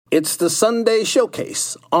It's the Sunday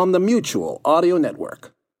Showcase on the Mutual Audio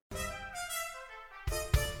Network.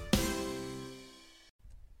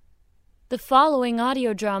 The following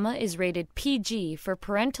audio drama is rated PG for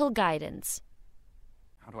parental guidance.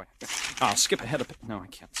 How do I... I'll skip ahead a bit. No, I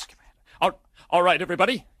can't skip ahead. All right,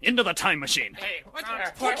 everybody, into the time machine. Hey, wait a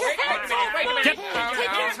minute.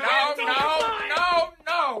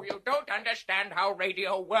 No, you don't understand how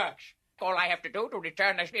radio works. All I have to do to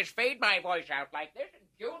return this is fade my voice out like this and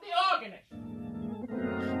cue the organist.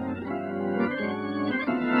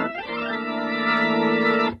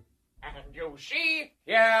 And you see,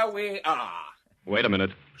 here we are. Wait a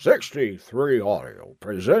minute. 63 Audio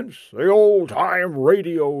presents the Old Time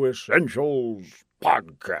Radio Essentials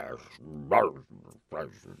Podcast.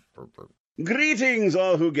 Greetings,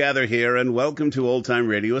 all who gather here, and welcome to Old Time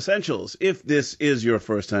Radio Essentials. If this is your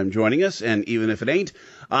first time joining us, and even if it ain't,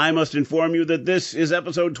 I must inform you that this is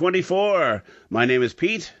episode 24. My name is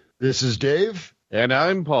Pete. This is Dave. And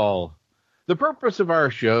I'm Paul. The purpose of our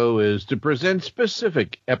show is to present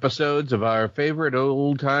specific episodes of our favorite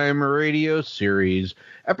old-time radio series,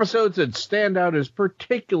 episodes that stand out as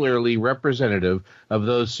particularly representative of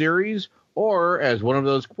those series, or as one of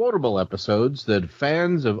those quotable episodes that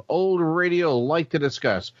fans of old radio like to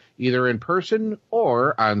discuss, either in person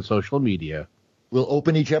or on social media. We'll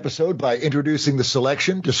open each episode by introducing the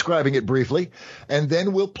selection, describing it briefly, and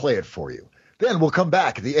then we'll play it for you. Then we'll come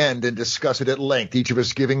back at the end and discuss it at length, each of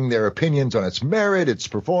us giving their opinions on its merit, its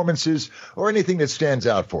performances, or anything that stands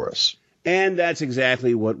out for us. And that's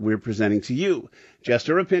exactly what we're presenting to you. Just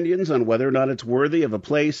our opinions on whether or not it's worthy of a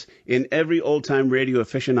place in every old-time radio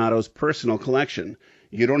aficionado's personal collection.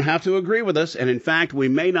 You don't have to agree with us, and in fact, we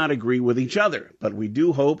may not agree with each other, but we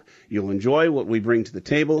do hope you'll enjoy what we bring to the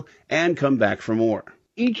table and come back for more.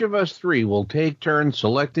 Each of us three will take turns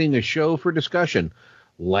selecting a show for discussion.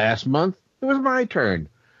 Last month, it was my turn.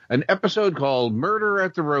 An episode called Murder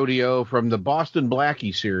at the Rodeo from the Boston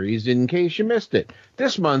Blackie series, in case you missed it.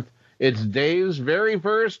 This month, it's Dave's very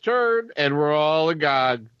first turn, and we're all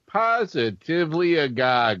agog. Positively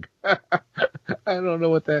agog. I don't know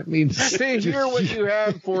what that means. Say, hear what you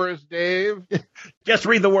have for us, Dave. Just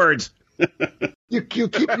read the words. You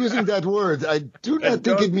keep using that word. I do not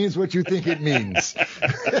think it means what you think it means.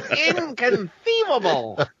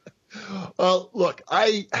 Inconceivable. Look,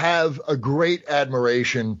 I have a great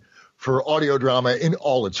admiration for audio drama in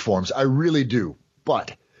all its forms. I really do.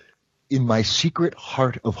 But in my secret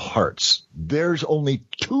heart of hearts, there's only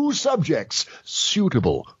two subjects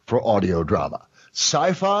suitable for audio drama: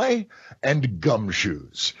 sci-fi and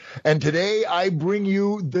gumshoes. And today I bring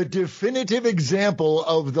you the definitive example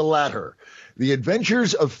of the latter. The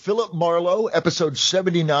Adventures of Philip Marlowe, episode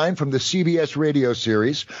 79 from the CBS radio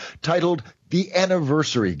series, titled The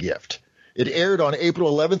Anniversary Gift. It aired on April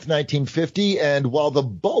 11th, 1950, and while the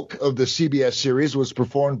bulk of the CBS series was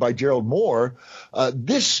performed by Gerald Moore,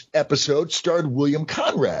 this episode starred William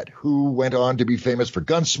Conrad, who went on to be famous for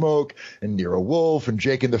Gunsmoke and Nero Wolfe and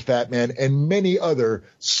Jake and the Fat Man and many other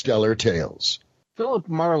stellar tales. Philip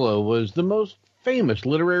Marlowe was the most famous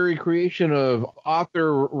literary creation of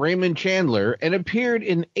author Raymond Chandler and appeared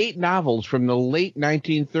in 8 novels from the late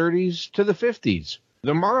 1930s to the 50s.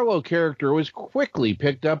 The Marlowe character was quickly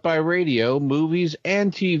picked up by radio, movies,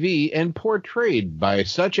 and TV and portrayed by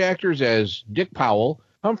such actors as Dick Powell,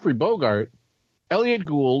 Humphrey Bogart, Elliot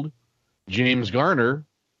Gould, James Garner,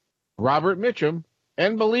 Robert Mitchum,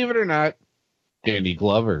 and believe it or not, Danny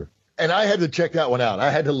Glover. And I had to check that one out. I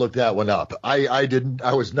had to look that one up. I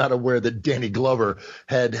was not aware that Danny Glover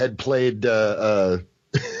had played Philip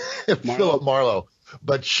Marlowe.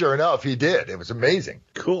 But sure enough, he did. It was amazing.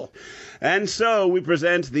 Cool. And so we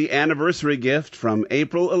present The Anniversary Gift from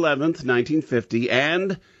April 11th, 1950,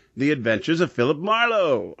 and The Adventures of Philip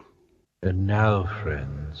Marlowe. And now,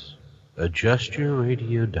 friends, adjust your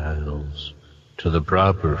radio dials to the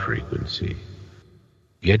proper frequency.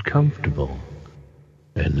 Get comfortable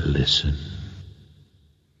and listen.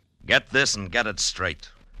 Get this and get it straight.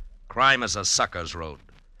 Crime is a sucker's road,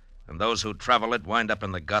 and those who travel it wind up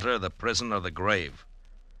in the gutter, the prison, or the grave.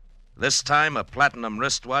 This time, a platinum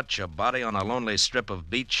wristwatch, a body on a lonely strip of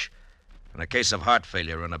beach, and a case of heart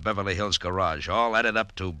failure in a Beverly Hills garage, all added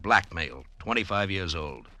up to blackmail, 25 years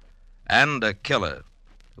old, and a killer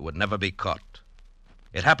who would never be caught.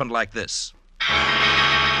 It happened like this.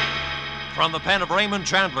 From the pen of Raymond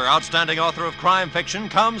Chandler, outstanding author of crime fiction,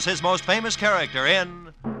 comes his most famous character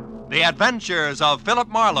in The Adventures of Philip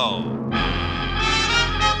Marlowe.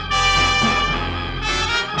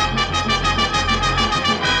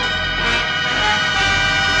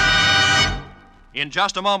 In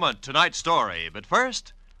just a moment, tonight's story. But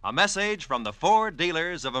first, a message from the Ford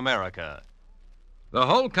Dealers of America. The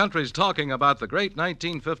whole country's talking about the great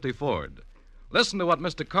 1950 Ford. Listen to what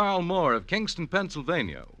Mr. Carl Moore of Kingston,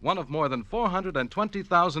 Pennsylvania, one of more than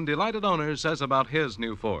 420,000 delighted owners, says about his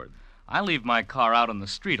new Ford. I leave my car out on the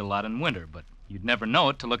street a lot in winter, but you'd never know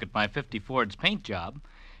it to look at my 50 Ford's paint job.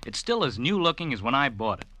 It's still as new-looking as when I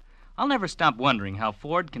bought it. I'll never stop wondering how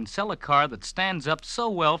Ford can sell a car that stands up so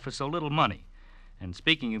well for so little money. And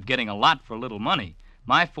speaking of getting a lot for little money,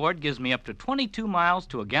 my Ford gives me up to 22 miles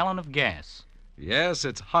to a gallon of gas. Yes,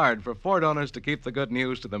 it's hard for Ford owners to keep the good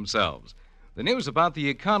news to themselves. The news about the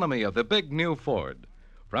economy of the big new Ford.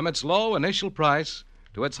 From its low initial price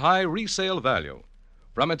to its high resale value.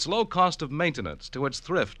 From its low cost of maintenance to its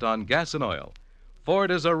thrift on gas and oil. Ford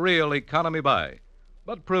is a real economy buy.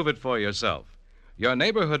 But prove it for yourself. Your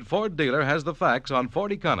neighborhood Ford dealer has the facts on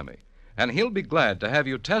Ford economy, and he'll be glad to have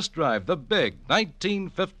you test drive the big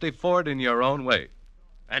 1950 Ford in your own way.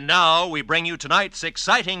 And now we bring you tonight's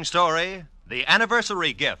exciting story, The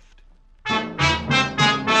Anniversary Gift.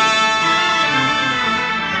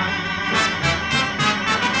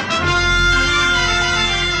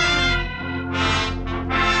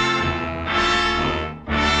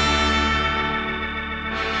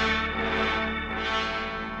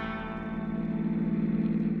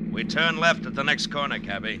 We turn left at the next corner,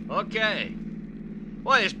 cabby. Okay.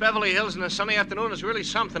 Boy, this Beverly Hills in a sunny afternoon is really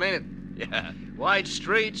something, ain't it? Yeah. Wide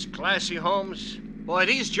streets, classy homes. Boy,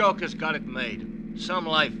 these jokers got it made. Some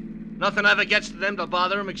life. Nothing ever gets to them to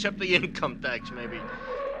bother them except the income tax, maybe.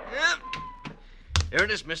 Yeah. Here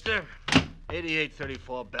it is, mister.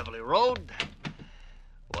 8834 Beverly Road.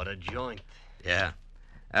 What a joint. Yeah.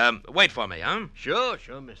 Wait for me, huh? Sure,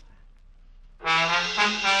 mister.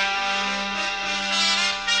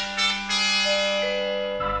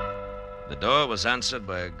 The door was answered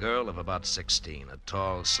by a girl of about 16, a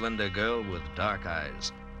tall, slender girl with dark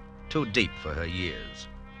eyes, too deep for her years.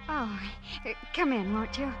 Oh, come in,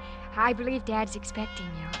 won't you? I believe Dad's expecting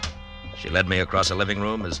you. She led me across a living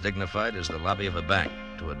room as dignified as the lobby of a bank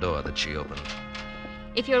to a door that she opened.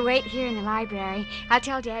 If you'll wait here in the library, I'll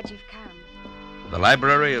tell Dad you've come. The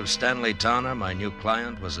library of Stanley Towner, my new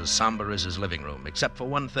client, was as somber as his living room, except for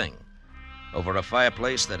one thing. Over a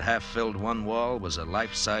fireplace that half filled one wall was a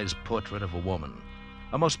life-size portrait of a woman,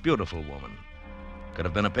 a most beautiful woman. Could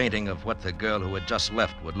have been a painting of what the girl who had just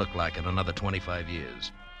left would look like in another 25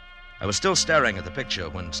 years. I was still staring at the picture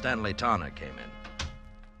when Stanley Towner came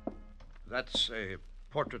in. That's a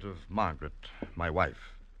portrait of Margaret, my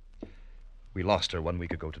wife. We lost her 1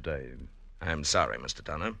 week ago today. I'm sorry, Mr.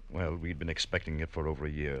 Towner. Well, we'd been expecting it for over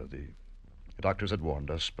a year. The doctors had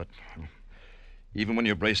warned us, but even when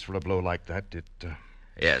you're braced for a blow like that,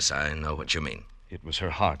 Yes, I know what you mean. It was her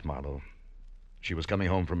heart, Marlowe. She was coming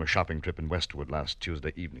home from a shopping trip in Westwood last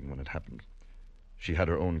Tuesday evening when it happened. She had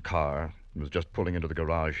her own car and was just pulling into the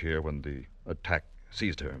garage here when the attack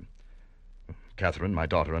seized her. Catherine, my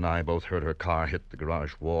daughter, and I both heard her car hit the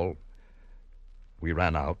garage wall. We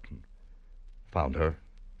ran out and found her.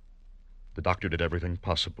 The doctor did everything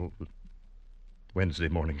possible. But Wednesday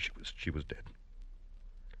morning, she was dead.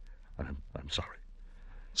 I'm sorry.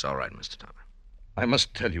 It's all right, Mr. Towner. I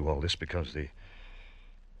must tell you all this because the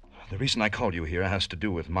reason I called you here has to do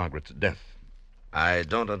with Margaret's death. I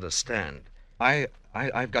don't understand.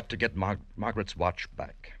 I've got to get Margaret's watch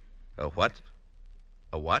back. A what?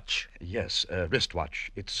 A watch? Yes, a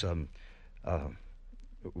wristwatch. It's,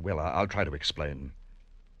 well, I'll try to explain.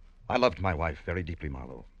 I loved my wife very deeply,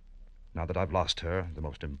 Marlowe. Now that I've lost her, the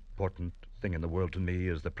most important thing in the world to me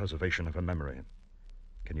is the preservation of her memory.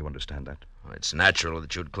 Can you understand that? Well, it's natural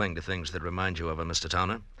that you'd cling to things that remind you of her, Mr.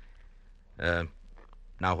 Towner.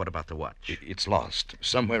 Now what about the watch? It's lost.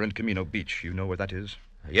 Somewhere in Camino Beach. You know where that is?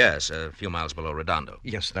 Yes, a few miles below Redondo.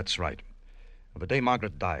 Yes, that's right. The day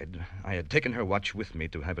Margaret died, I had taken her watch with me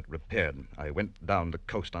to have it repaired. I went down the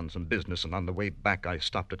coast on some business, and on the way back I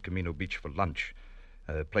stopped at Camino Beach for lunch,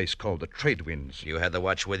 a place called the Trade Winds. You had the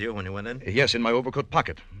watch with you when you went in? Yes, in my overcoat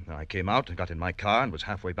pocket. I came out, got in my car, and was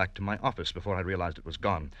halfway back to my office before I realized it was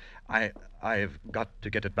gone. I've got to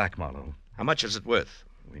get it back, Marlowe. How much is it worth?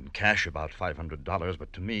 In cash, about $500,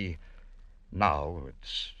 but to me, now,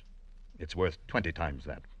 it's worth 20 times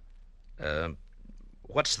that.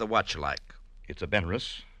 What's the watch like? It's a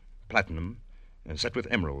Benris, platinum, and set with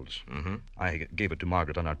emeralds. Mm-hmm. I gave it to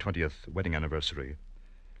Margaret on our 20th wedding anniversary.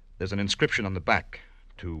 There's an inscription on the back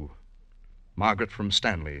to Margaret from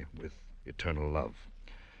Stanley with eternal love.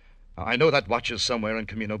 I know that watch is somewhere in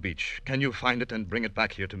Camino Beach. Can you find it and bring it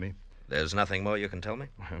back here to me? There's nothing more you can tell me?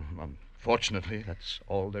 Unfortunately, that's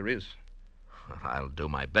all there is. Well, I'll do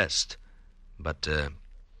my best, but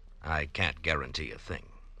I can't guarantee a thing.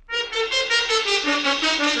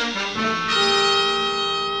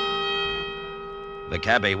 The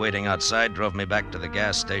cabbie waiting outside drove me back to the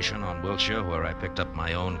gas station on Wilshire, where I picked up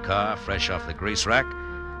my own car, fresh off the grease rack,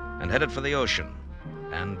 and headed for the ocean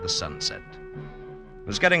and the sunset. It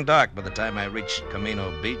was getting dark by the time I reached Camino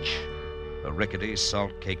Beach, a rickety,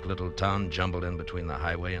 salt-caked little town jumbled in between the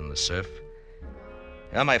highway and the surf.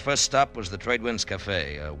 Yeah, my first stop was the Tradewinds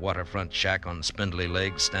Cafe, a waterfront shack on spindly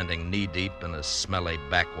legs standing knee-deep in a smelly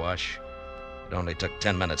backwash. It only took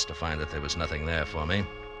 10 minutes to find that there was nothing there for me.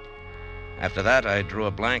 After that, I drew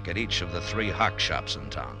a blank at each of the 3 hock shops in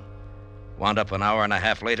town. Wound up an hour and a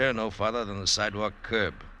half later, no farther than the sidewalk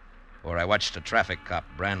curb, where I watched a traffic cop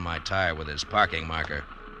brand my tire with his parking marker,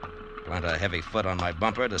 plant a heavy foot on my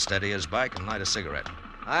bumper to steady his bike, and light a cigarette.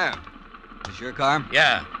 Hiya. Is your car?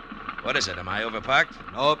 Yeah. What is it? Am I overparked?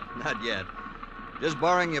 Nope, not yet. Just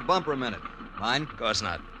borrowing your bumper a minute. Mine? Of course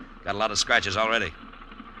not. Got a lot of scratches already.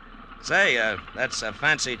 Say, that's a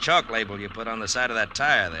fancy chalk label you put on the side of that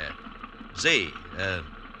tire there. Z,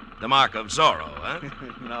 the mark of Zorro, huh?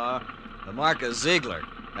 No, the mark of Ziegler.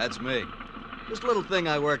 That's me. Just a little thing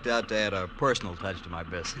I worked out to add a personal touch to my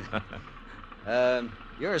business.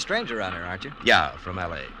 You're a stranger around here, aren't you? Yeah, from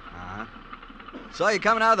L.A. Uh-huh. Saw you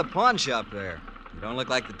coming out of the pawn shop there. You don't look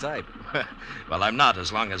like the type. Well, I'm not,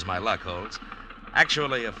 as long as my luck holds.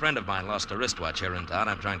 Actually, a friend of mine lost a wristwatch here in town.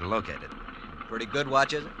 I'm trying to locate it. Pretty good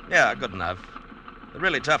watch, is it? Yeah, good enough. The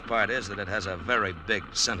really tough part is that it has a very big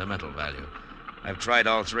sentimental value. I've tried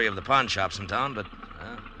all 3 of the pawn shops in town, but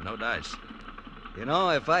no dice. You know,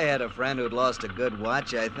 if I had a friend who'd lost a good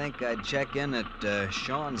watch, I think I'd check in at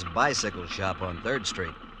Sean's bicycle shop on 3rd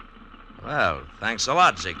Street. Well, thanks a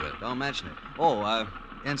lot, Ziegler. Don't mention it. Oh,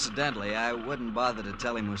 incidentally, I wouldn't bother to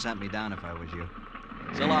tell him who sent me down if I was you.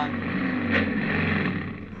 So long.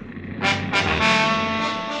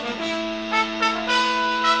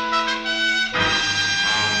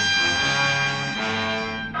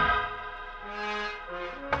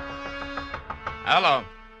 Hello.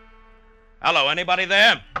 Hello, anybody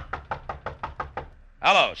there?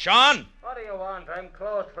 Hello, Sean? What do you want? I'm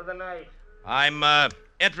closed for the night. I'm,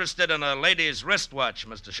 interested in a lady's wristwatch,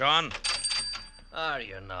 Mr. Sean. How do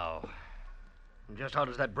you know? And just how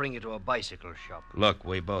does that bring you to a bicycle shop? Look,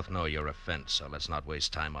 we both know your offense, so let's not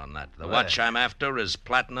waste time on that. The Well. watch I'm after is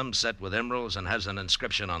platinum set with emeralds and has an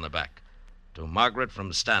inscription on the back. To Margaret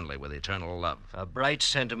from Stanley with eternal love. A bright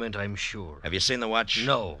sentiment, I'm sure. Have you seen the watch?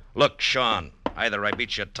 No. Look, Sean, either I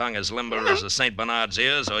beat your tongue as limber as a St. Bernard's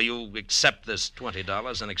ears, or you accept this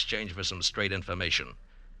 $20 in exchange for some straight information.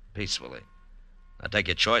 Peacefully. Now take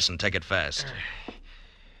your choice and take it fast.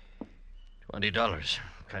 $20.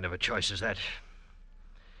 What kind of a choice is that?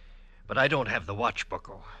 But I don't have the watch,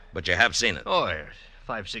 Bucko. But you have seen it. Oh, yes.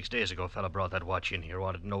 5-6 days ago, a fella brought that watch in here,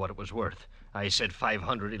 wanted to know what it was worth. I said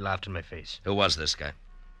 $500. He laughed in my face. Who was this guy?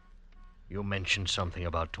 You mentioned something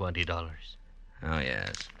about $20. Oh,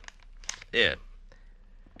 yes. Here.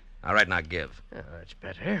 All right, now give. Oh, that's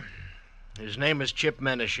better. His name is Chip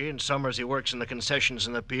Menashe. In summers, he works in the concessions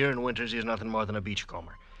in the pier. In winters, he's nothing more than a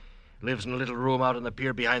beachcomber. Lives in a little room out on the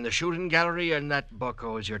pier behind the shooting gallery, and that,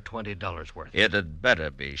 Bucko, is your $20 worth. It had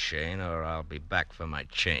better be, Shane, or I'll be back for my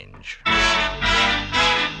change.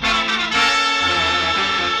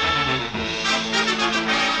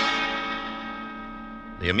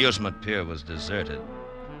 The amusement pier was deserted.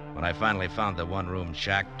 When I finally found the one-room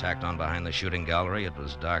shack tacked on behind the shooting gallery, it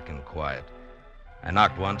was dark and quiet. I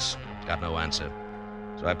knocked once, got no answer.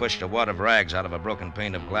 So I pushed a wad of rags out of a broken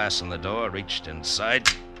pane of glass in the door, reached inside,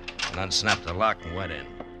 and unsnapped the lock and went in.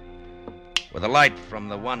 With a light from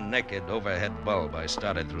the one naked overhead bulb, I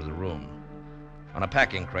started through the room. On a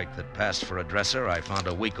packing crate that passed for a dresser, I found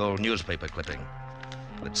a week-old newspaper clipping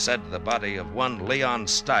that said the body of one Leon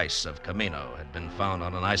Stice of Camino had been found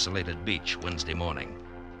on an isolated beach Wednesday morning,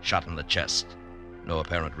 shot in the chest. No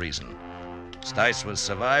apparent reason. Stice was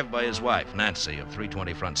survived by his wife, Nancy, of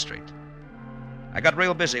 320 Front Street. I got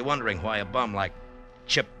real busy wondering why a bum like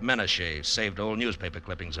Chip Menashe saved old newspaper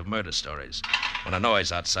clippings of murder stories when a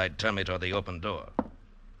noise outside turned me toward the open door.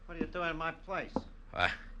 What are you doing in my place?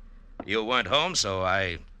 You weren't home, so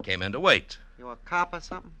I came in to wait. You a cop or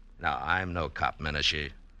something? No, I'm no cop,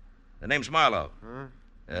 Menashe. The name's Marlowe.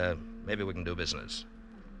 Huh? Maybe we can do business.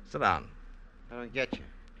 Sit down. I don't get you.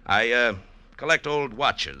 I, collect old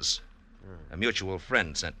watches. A mutual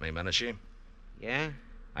friend sent me, Menashe. Yeah?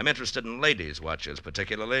 I'm interested in ladies' watches,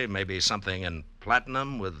 particularly. Maybe something in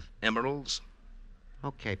platinum with emeralds.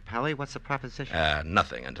 Okay, Pally, what's the proposition?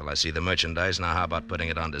 Nothing until I see the merchandise. Now, how about putting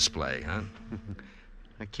it on display, huh?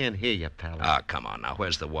 I can't hear you, Pally. Ah, come on now.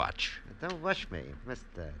 Where's the watch? Don't rush me,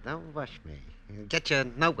 mister. Don't rush me. You'll get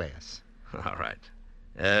you nowheres. All right.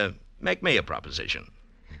 Make me a proposition.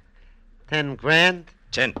 10 grand?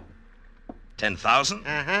 10. $10,000?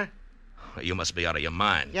 Uh-huh. You must be out of your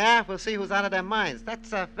mind. Yeah, we'll see who's out of their minds.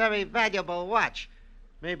 That's a very valuable watch.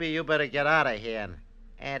 Maybe you better get out of here and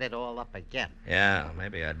add it all up again. Yeah,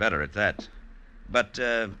 maybe I'd better at that. But,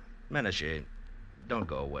 Menashe, don't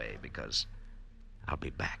go away, because I'll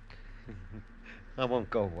be back. I won't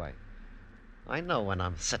go away. I know when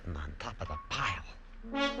I'm sitting on top of the pile.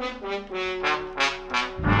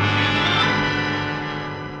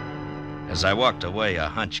 As I walked away, a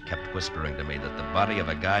hunch kept whispering to me that the body of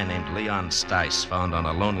a guy named Leon Stice, found on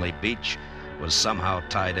a lonely beach, was somehow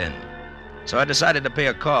tied in. So I decided to pay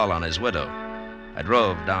a call on his widow. I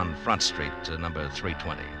drove down Front Street to number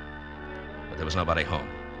 320, but there was nobody home.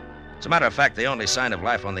 As a matter of fact, the only sign of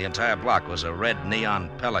life on the entire block was a red neon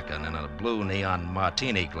Pelican in a blue neon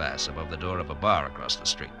martini glass above the door of a bar across the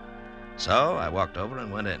street. So I walked over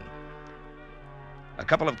and went in. A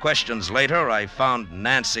couple of questions later, I found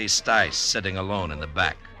Nancy Stice sitting alone in the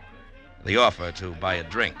back. The offer to buy a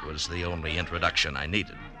drink was the only introduction I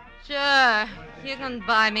needed. Sure, you can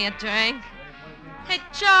buy me a drink. Hey,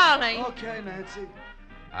 Charlie. Okay, Nancy.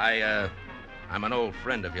 I'm an old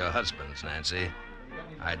friend of your husband's, Nancy.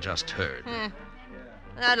 I just heard.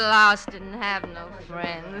 That louse didn't have no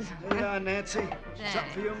friends. Yeah, Nancy.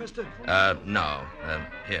 Something for you, mister? No.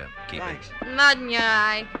 Here, keep Thanks. Mud in your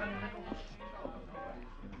eye.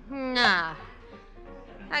 Nah.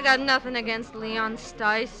 I got nothing against Leon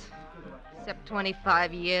Stice, except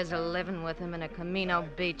 25 years of living with him in a Camino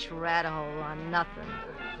Beach rat hole on nothing.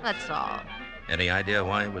 That's all. Any idea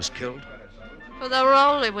why he was killed? For the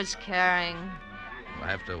role he was carrying.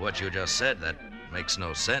 After what you just said, that makes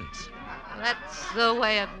no sense. That's the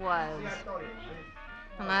way it was.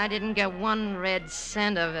 And I didn't get one red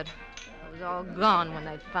cent of it. It was all gone when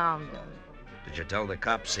they found him. Did you tell the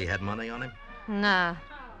cops he had money on him? Nah.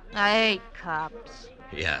 I hate cops.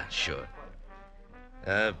 Yeah, sure.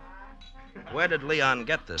 Where did Leon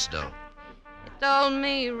get this dough? He told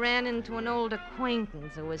me he ran into an old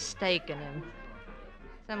acquaintance who was staking him.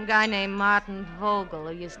 Some guy named Martin Vogel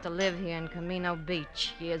who used to live here in Camino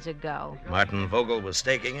Beach years ago. Martin Vogel was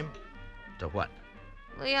staking him? To what?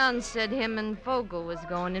 Leon said him and Vogel was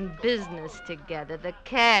going in business together. The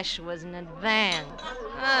cash was in advance.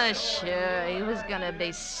 Oh, sure, he was going to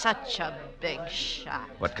be such a big shot.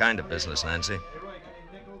 What kind of business, Nancy?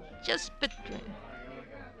 Just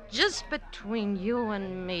between you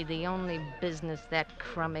and me, the only business that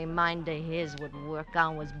crummy mind of his would work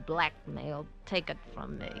on was blackmail. Take it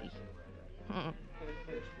from me.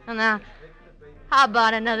 Now, how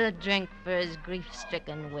about another drink for his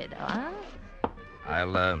grief-stricken widow, huh?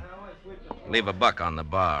 I'll, leave a buck on the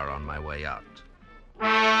bar on my way out.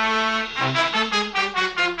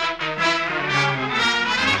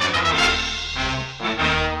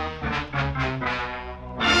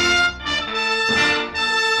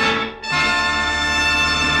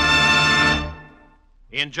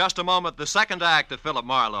 In just a moment, the second act of Philip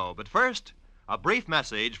Marlowe. But first, a brief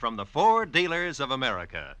message from the Ford Dealers of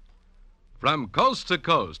America. From coast to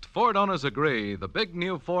coast, Ford owners agree the big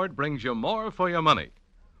new Ford brings you more for your money.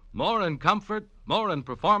 More in comfort, more in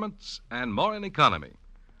performance, and more in economy.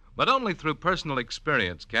 But only through personal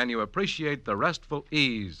experience can you appreciate the restful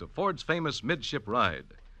ease of Ford's famous midship ride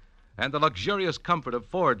and the luxurious comfort of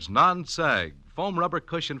Ford's non-sag foam rubber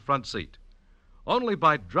cushion front seat. Only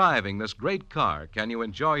by driving this great car can you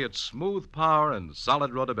enjoy its smooth power and solid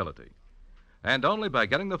roadability. And only by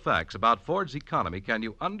getting the facts about Ford's economy can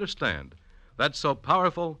you understand that so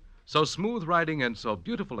powerful, so smooth riding, and so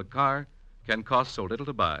beautiful a car can cost so little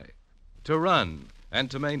to buy, to run,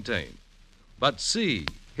 and to maintain. But see,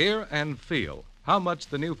 hear, and feel how much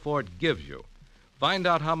the new Ford gives you. Find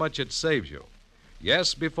out how much it saves you.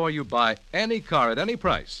 Yes, before you buy any car at any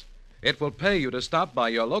price, it will pay you to stop by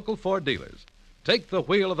your local Ford dealers. Take the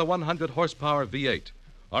wheel of the 100-horsepower V8,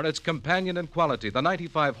 or its companion in quality, the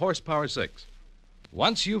 95-horsepower 6.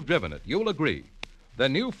 Once you've driven it, you'll agree the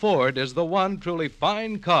new Ford is the one truly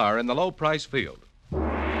fine car in the low-price field.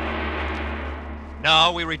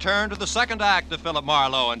 Now we return to the second act of Philip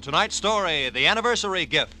Marlowe and tonight's story, The Anniversary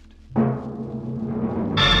Gift.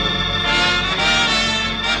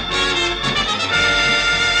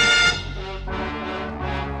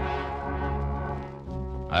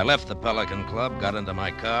 I left the Pelican Club, got into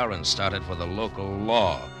my car, and started for the local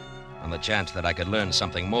law on the chance that I could learn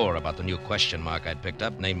something more about the new question mark I'd picked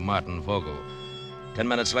up named Martin Vogel. 10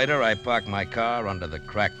 minutes later, I parked my car under the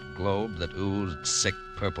cracked globe that oozed sick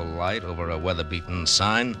purple light over a weather-beaten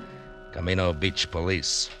sign, Camino Beach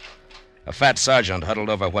Police. A fat sergeant huddled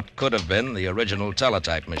over what could have been the original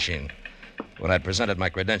teletype machine. When I presented my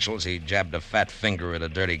credentials, he jabbed a fat finger at a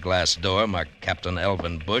dirty glass door marked Captain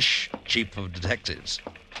Elvin Bush, Chief of Detectives.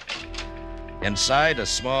 Inside, a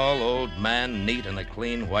small old man, neat in a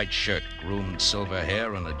clean white shirt, groomed silver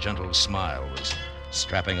hair, and a gentle smile, was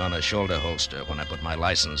strapping on a shoulder holster when I put my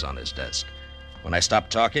license on his desk. When I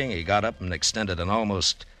stopped talking, he got up and extended an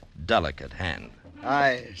almost delicate hand.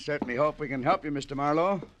 I certainly hope we can help you, Mr.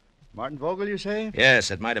 Marlowe. Martin Vogel, you say?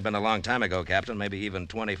 Yes, it might have been a long time ago, Captain, maybe even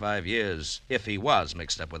 25 years, if he was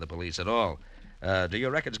mixed up with the police at all. Do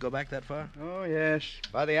your records go back that far? Oh, yes,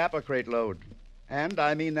 by the apple crate load. And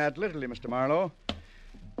I mean that literally, Mr. Marlowe.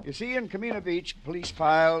 You see, in Camino Beach, police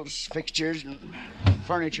files, fixtures, and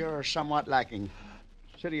furniture are somewhat lacking.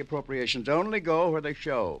 City appropriations only go where they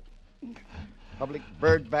show. Public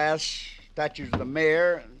bird baths, statues of the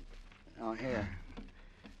mayor. Oh, here.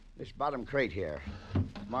 This bottom crate here.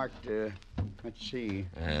 Marked, let's see.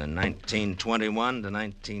 1921 to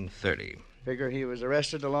 1930. Figure he was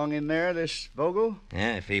arrested along in there, this Vogel?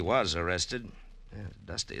 Yeah, if he was arrested. Yeah, it's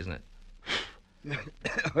dusty, isn't it?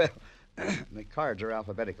 Well, the cards are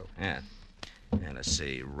alphabetical. Yeah. And let's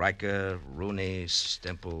see. Riker, Rooney,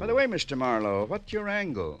 Stemple. By the way, Mr. Marlowe, what's your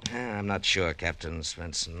angle? I'm not sure, Captain.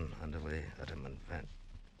 Svensson, Underley, Utterman, Van.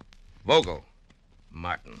 Vogel.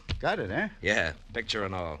 Martin. Got it, eh? Yeah, picture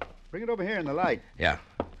and all. Bring it over here in the light. Yeah.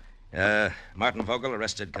 Martin Vogel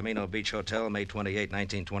arrested Camino Beach Hotel, May 28,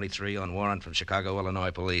 1923, on warrant from Chicago, Illinois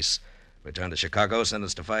police. Returned to Chicago,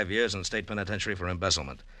 sentenced to 5 years in state penitentiary for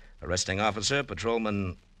embezzlement. Arresting officer,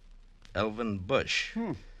 Patrolman Elvin Bush.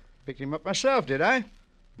 Picked him up myself, did I?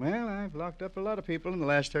 Well, I've locked up a lot of people in the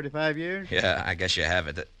last 35 years. Yeah, I guess you have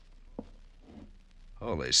it.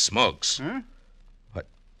 Holy smokes. Huh? What?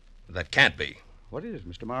 That can't be. What is,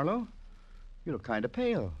 Mr. Marlowe? You look kind of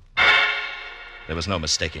pale. There was no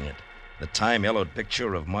mistaking it. The time-yellowed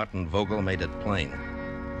picture of Martin Vogel made it plain.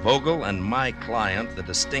 Vogel and my client, the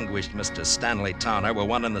distinguished Mr. Stanley Towner, were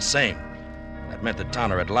one and the same. That meant that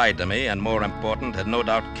Towner had lied to me, and more important, had no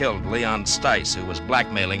doubt killed Leon Stice, who was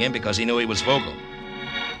blackmailing him because he knew he was Vogel.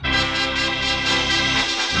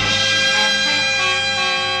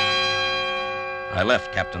 I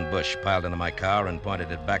left Captain Bush piled into my car and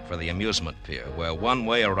pointed it back for the amusement pier, where one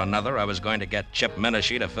way or another I was going to get Chip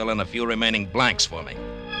Menashe to fill in a few remaining blanks for me.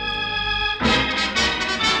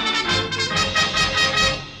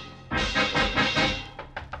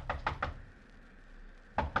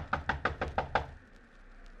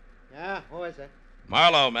 Yeah, who is it?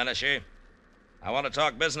 Marlowe, Menashe. I want to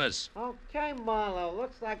talk business. Okay, Marlowe.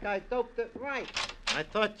 Looks like I doped it right. I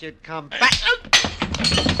thought you'd come back.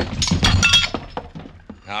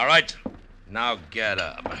 All right. Now get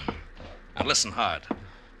up. And listen hard.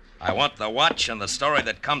 I want the watch and the story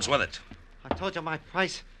that comes with it. I told you my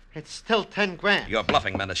price. It's still 10 grand. You're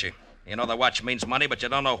bluffing, Menashe. You know the watch means money, but you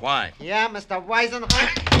don't know why. Yeah, Mr. Weisenholt?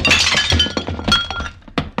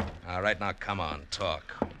 All right, now come on,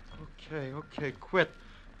 talk. Okay, quit.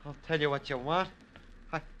 I'll tell you what you want.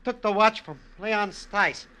 I took the watch from Leon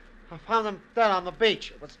Stice. I found him dead on the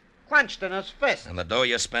beach. It was clenched in his fist. And the dough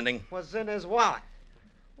you're spending? Was in his wallet.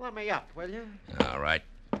 Let me up, will you? All right,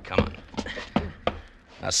 come on.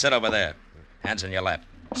 Now sit over there. Hands in your lap.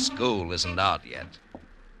 School isn't out yet.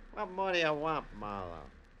 What more do you want, Marlowe?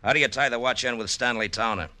 How do you tie the watch in with Stanley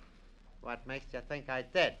Towner? What makes you think I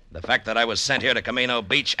did? The fact that I was sent here to Camino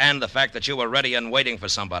Beach and the fact that you were ready and waiting for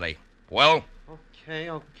somebody. Well? Okay.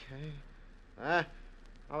 I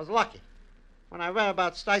was lucky. When I read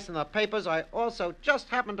about Stice in the papers, I also just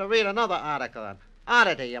happened to read another article, an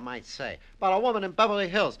oddity, you might say, about a woman in Beverly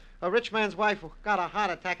Hills, a rich man's wife who got a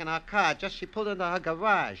heart attack in her car just she pulled into her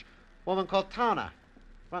garage. Woman called Towner,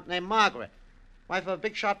 front name Margaret. Wife of a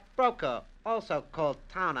big shot broker, also called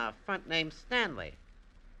Towner, front name Stanley.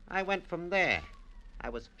 I went from there. I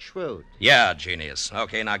was shrewd. Yeah, genius.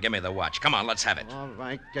 Okay, now give me the watch. Come on, let's have it. All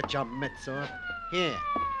right, get your mitts off. Here.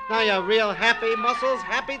 Now you're real happy, Muscles?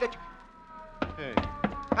 Happy that you... Hey,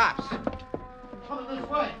 cops. Coming this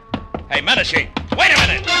way. Hey, Menashe, wait a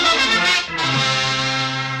minute!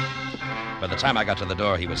 By the time I got to the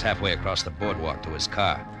door, he was halfway across the boardwalk to his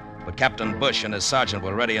car. But Captain Bush and his sergeant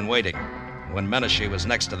were ready and waiting. When Menashe was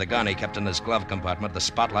next to the gun he kept in his glove compartment, the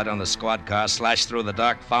spotlight on the squad car slashed through the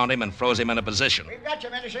dark, found him, and froze him in a position. We've got you,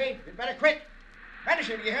 Menashe. You'd better quit. Menashe,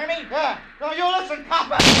 do you hear me? Yeah. No, you listen,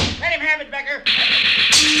 copper. Let him have it, Becker.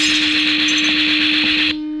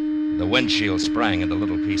 The windshield sprang into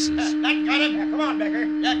little pieces. That got him. Come on, Becker.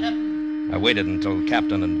 Yeah, Captain. I waited until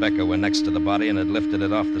Captain and Becker were next to the body and had lifted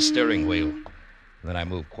it off the steering wheel. Then I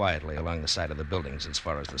moved quietly along the side of the buildings as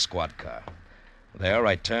far as the squad car. There,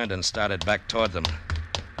 I turned and started back toward them.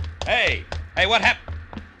 Hey, what happened?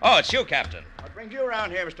 Oh, it's you, Captain. What brings you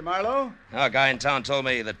around here, Mr. Marlowe? A guy in town told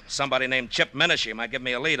me that somebody named Chip Menashe might give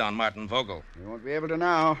me a lead on Martin Vogel. You won't be able to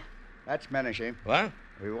now. That's Menashe. What?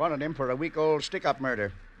 We wanted him for a week-old stick-up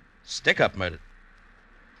murder. Stick-up murder?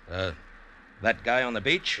 That guy on the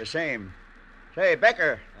beach? The same. Say,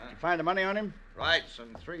 Becker, you find the money on him? Right,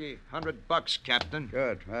 some $300, Captain.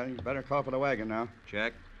 Good. Well, you better call for the wagon now.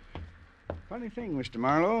 Check. Funny thing, Mr.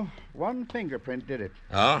 Marlowe. One fingerprint did it.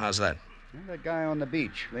 Oh, how's that? Well, that guy on the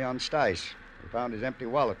beach, Leon Stice. We found his empty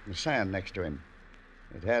wallet in the sand next to him.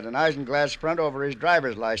 It had an isinglass front over his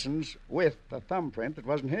driver's license with a thumbprint that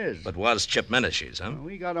wasn't his. But was Chip Menashe's, huh? Well,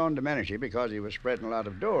 we got on to Menashe because he was spreading a lot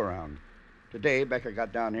of dough around. Today, Becker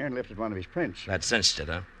got down here and lifted one of his prints. That cinched it,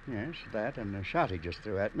 huh? Yes, that and the shot he just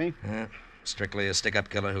threw at me. Strictly a stick-up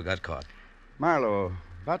killer who got caught. Marlowe,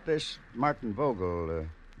 about this Martin Vogel,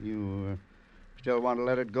 you still want to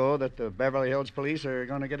let it go that the Beverly Hills police are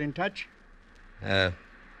going to get in touch? I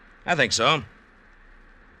think so.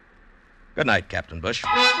 Good night, Captain Bush.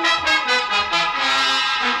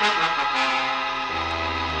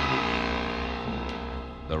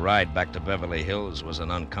 The ride back to Beverly Hills was an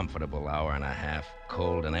uncomfortable hour and a half,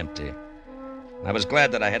 cold and empty. I was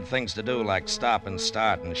glad that I had things to do like stop and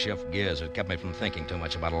start and shift gears. It kept me from thinking too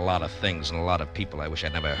much about a lot of things and a lot of people I wish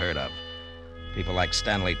I'd never heard of. People like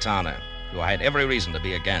Stanley Towner, who I had every reason to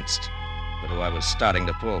be against, but who I was starting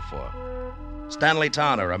to pull for. Stanley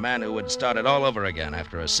Towner, a man who had started all over again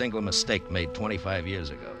after a single mistake made 25 years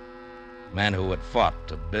ago. A man who had fought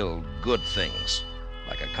to build good things,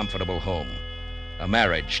 like a comfortable home, a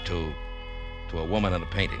marriage to a woman in a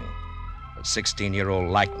painting, a 16-year-old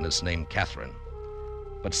likeness named Catherine.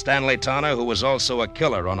 But Stanley Towner, who was also a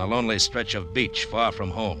killer on a lonely stretch of beach far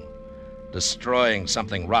from home, destroying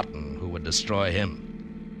something rotten who would destroy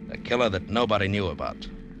him. A killer that nobody knew about,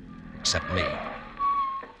 except me.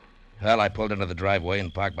 Well, I pulled into the driveway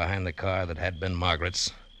and parked behind the car that had been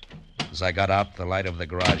Margaret's. As I got out, the light of the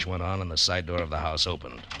garage went on and the side door of the house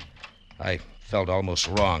opened. I felt almost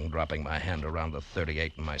wrong dropping my hand around the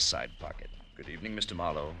 .38 in my side pocket. Good evening, Mr.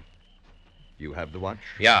 Marlowe. You have the watch?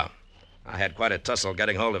 Yeah. I had quite a tussle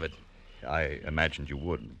getting hold of it. I imagined you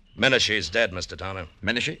would. Menashe's dead, Mr. Towner.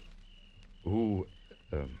 Menashe? Who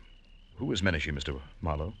is Menashe, Mr.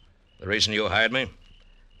 Marlowe? The reason you hired me?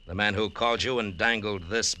 The man who called you and dangled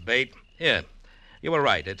this bait? Yeah, you were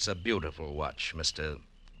right. It's a beautiful watch, Mr.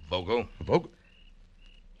 Vogel. Vogel?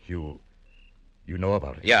 You know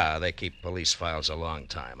about it? Yeah, they keep police files a long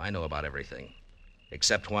time. I know about everything.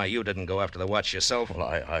 Except why you didn't go after the watch yourself. Well,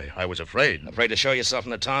 I was afraid. Afraid to show yourself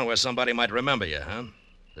in the town where somebody might remember you, huh?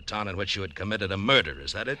 The town in which you had committed a murder,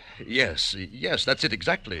 is that it? Yes, that's it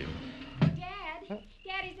exactly.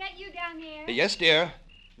 Dad, is that you down there? Yes, dear.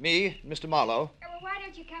 Me, Mr. Marlowe. Well, why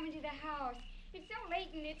don't you come into the house? It's so late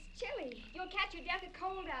and it's chilly. You'll catch your death of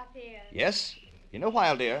cold out there. Yes, in a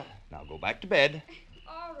while, dear. Now go back to bed.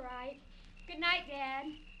 All right. Good night, Dad.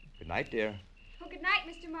 Good night, dear. Well, good night,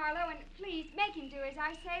 Mr. Marlowe, and please make him do as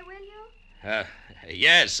I say, will you?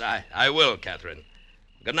 Yes, I will, Catherine.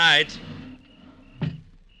 Good night. Do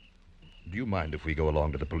you mind if we go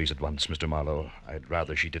along to the police at once, Mr. Marlowe? I'd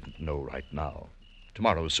rather she didn't know right now.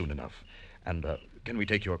 Tomorrow is soon enough. And, can we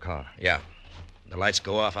take your car? Yeah. The lights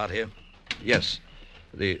go off out here? Yes.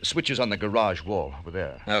 The switch is on the garage wall over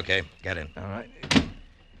there. Okay, get in. All right.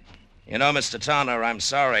 You know, Mr. Towner, I'm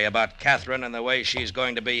sorry about Catherine and the way she's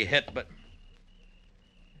going to be hit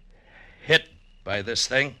by this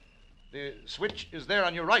thing. The switch is there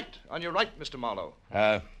on your right. On your right, Mr. Marlowe.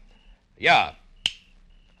 Yeah.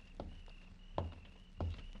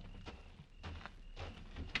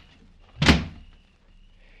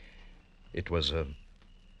 It was a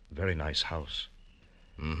very nice house.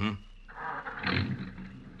 Mm-hmm.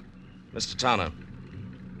 Mr. Towner,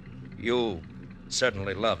 you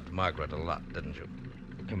certainly loved Margaret a lot, didn't you?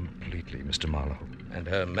 Completely, Mr. Marlowe. And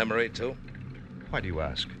her memory, too? Why do you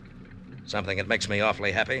ask? Something that makes me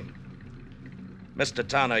awfully happy. Mr.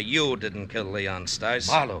 Towner, you didn't kill Leon Stice.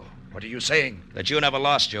 Marlowe, what are you saying? That you never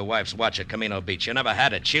lost your wife's watch at Camino Beach. You never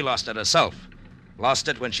had it. She lost it herself. Lost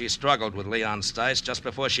it when she struggled with Leon Stice just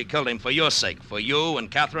before she killed him for your sake. For you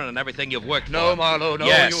and Catherine and everything you've worked for. No, Marlowe, no.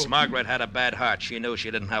 Yes, Margaret had a bad heart. She knew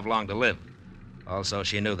she didn't have long to live. Also,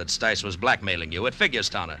 she knew that Stice was blackmailing you. It figures,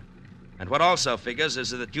 Towner. And what also figures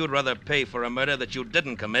is that you'd rather pay for a murder that you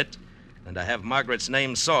didn't commit than to have Margaret's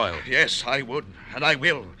name soiled. Yes, I would, and I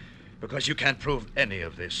will, because you can't prove any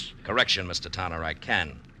of this. Correction, Mr. Towner, I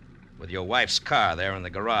can. With your wife's car there in the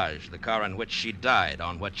garage, the car in which she died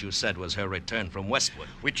on what you said was her return from Westwood.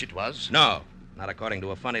 Which it was? No, not according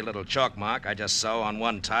to a funny little chalk mark I just saw on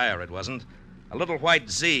one tire, it wasn't. A little white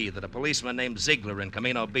Z that a policeman named Ziegler in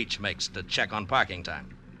Camino Beach makes to check on parking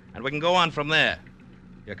time. And we can go on from there.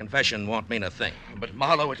 Your confession won't mean a thing. But,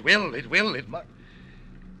 Marlowe, it will.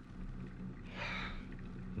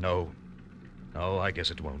 No. No, I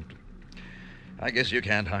guess it won't. I guess you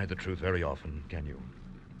can't hide the truth very often, can you?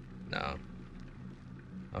 No.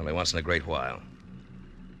 Only once in a great while.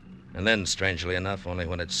 And then, strangely enough, only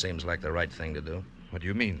when it seems like the right thing to do. What do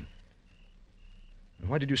you mean?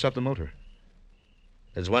 Why did you stop the motor?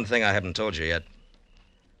 There's one thing I haven't told you yet.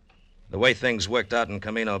 The way things worked out in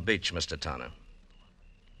Camino Beach, Mr. Tanner.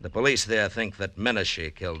 The police there think that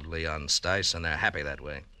Menashe killed Leon Stice, and they're happy that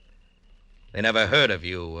way. They never heard of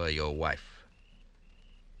you or your wife.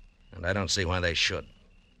 And I don't see why they should.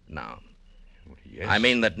 No. Yes. I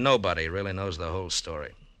mean that nobody really knows the whole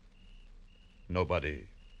story. Nobody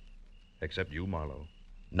except you, Marlowe.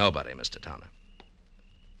 Nobody, Mr. Tanner.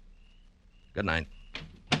 Good night.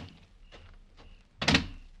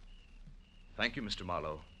 Thank you, Mr.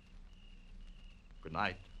 Marlowe. Good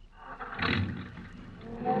night.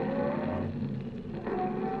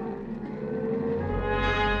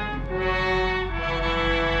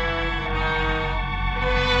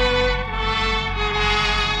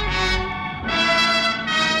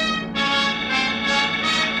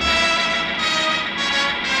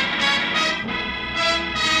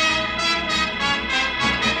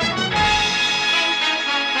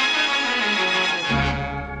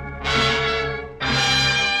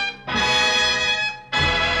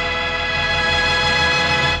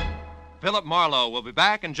 Philip Marlowe will be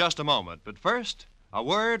back in just a moment, but first, a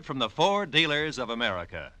word from the Ford Dealers of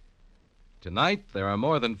America. Tonight, there are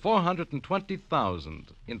more than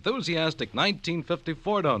 420,000 enthusiastic 1950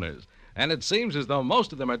 Ford owners, and it seems as though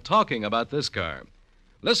most of them are talking about this car.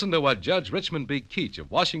 Listen to what Judge Richmond B. Keach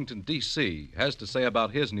of Washington, D.C. has to say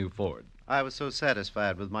about his new Ford. I was so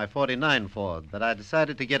satisfied with my 49 Ford that I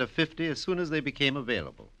decided to get a 50 as soon as they became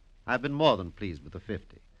available. I've been more than pleased with the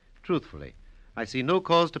 50. Truthfully, I see no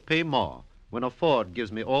cause to pay more when a Ford gives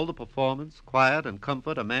me all the performance, quiet, and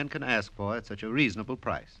comfort a man can ask for at such a reasonable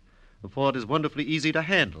price. The Ford is wonderfully easy to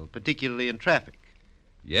handle, particularly in traffic.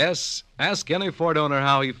 Yes, ask any Ford owner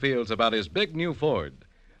how he feels about his big new Ford,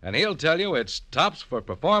 and he'll tell you it's tops for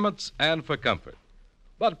performance and for comfort.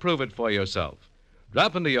 But prove it for yourself.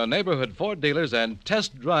 Drop into your neighborhood Ford dealers and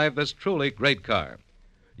test drive this truly great car.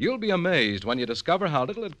 You'll be amazed when you discover how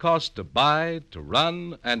little it costs to buy, to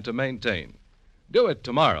run, and to maintain. Do it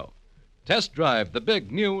tomorrow. Test drive the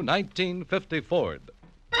big new 1950 Ford.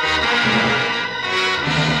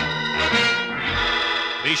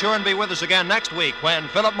 Be sure and be with us again next week when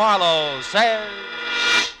Philip Marlowe says...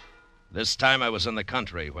 This time I was in the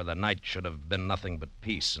country where the night should have been nothing but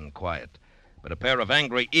peace and quiet. But a pair of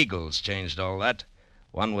angry eagles changed all that.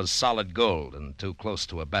 One was solid gold and too close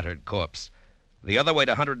to a battered corpse. The other weighed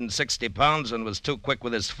 160 pounds and was too quick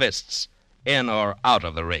with his fists, in or out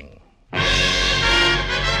of the ring.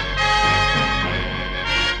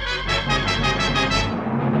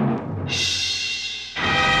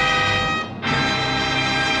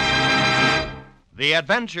 The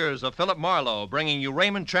Adventures of Philip Marlowe, bringing you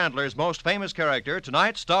Raymond Chandler's most famous character,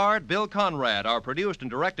 tonight starred Bill Conrad, are produced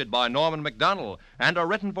and directed by Norman McDonnell, and are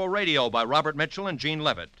written for radio by Robert Mitchell and Gene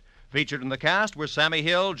Levitt. Featured in the cast were Sammy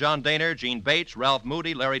Hill, John Daner, Gene Bates, Ralph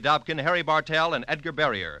Moody, Larry Dobkin, Harry Bartell, and Edgar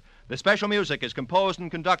Barrier. The special music is composed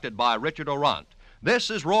and conducted by Richard Orant.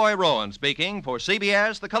 This is Roy Rowan speaking for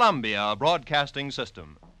CBS, the Columbia Broadcasting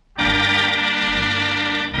System.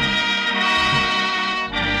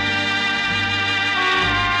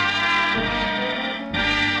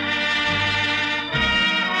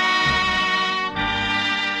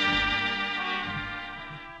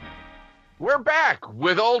 We're back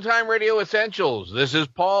with Old Time Radio Essentials. This is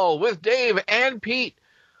Paul with Dave and Pete.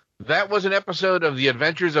 That was an episode of The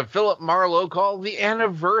Adventures of Philip Marlowe called The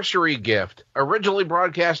Anniversary Gift, originally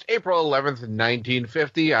broadcast April 11th,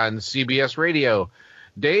 1950 on CBS Radio.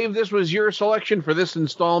 Dave, this was your selection for this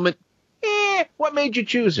installment. What made you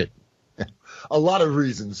choose it? A lot of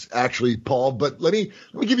reasons, actually, Paul, but let me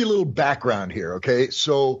give you a little background here, okay?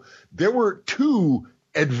 So there were two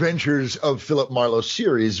Adventures of Philip Marlowe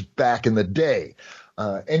series back in the day.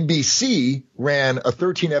 NBC ran a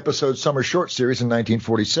 13-episode summer short series in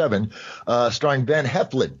 1947 starring Ben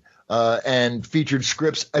Heflin and featured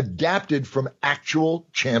scripts adapted from actual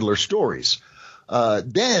Chandler stories.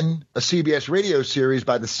 Then a CBS radio series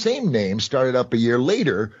by the same name started up a year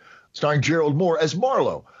later starring Gerald Moore as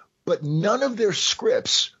Marlowe, but none of their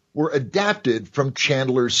scripts were adapted from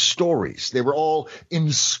Chandler's stories. They were all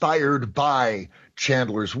inspired by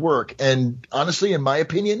Chandler's work. And honestly, in my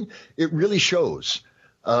opinion, it really shows.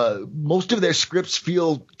 Most of their scripts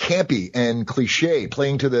feel campy and cliche,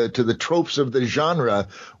 playing to the tropes of the genre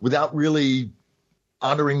without really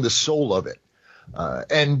honoring the soul of it.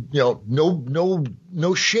 And,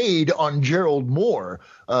 no shade on Gerald Moore.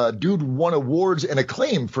 Dude won awards and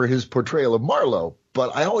acclaim for his portrayal of Marlowe,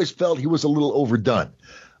 but I always felt he was a little overdone.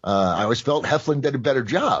 I always felt Heflin did a better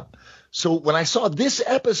job. So when I saw this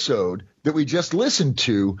episode that we just listened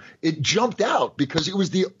to, it jumped out because it was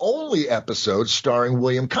the only episode starring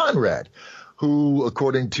William Conrad, who,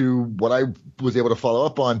 according to what I was able to follow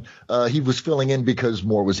up on, he was filling in because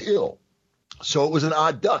Moore was ill. So it was an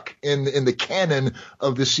odd duck in the canon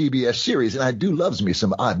of the CBS series, and I do loves me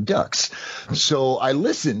some odd ducks. So I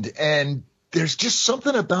listened, and there's just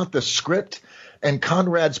something about the script and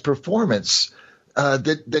Conrad's performance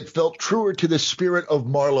that felt truer to the spirit of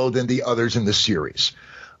Marlowe than the others in the series.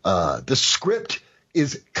 The script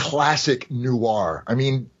is classic noir. I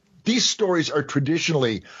mean, these stories are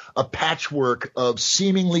traditionally a patchwork of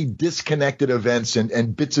seemingly disconnected events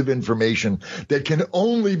and bits of information that can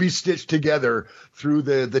only be stitched together through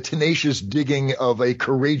the tenacious digging of a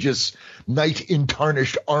courageous knight in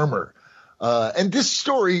tarnished armor. And this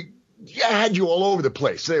story had you all over the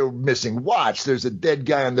place. They were missing watch. There's a dead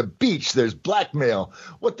guy on the beach. There's blackmail.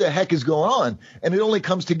 What the heck is going on? And it only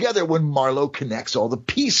comes together when Marlowe connects all the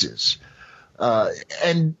pieces.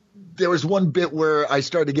 And there was one bit where I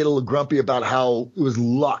started to get a little grumpy about how it was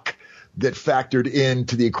luck that factored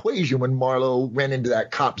into the equation when Marlowe ran into that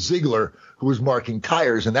cop Ziegler who was marking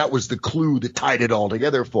tires, and that was the clue that tied it all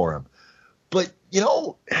together for him. But,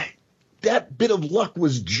 that bit of luck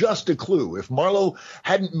was just a clue. If Marlowe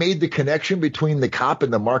hadn't made the connection between the cop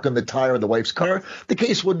and the mark on the tire of the wife's car, the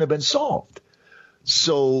case wouldn't have been solved.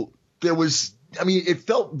 So there was, it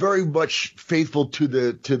felt very much faithful to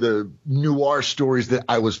the noir stories that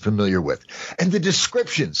I was familiar with. And the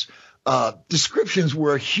descriptions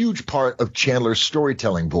were a huge part of Chandler's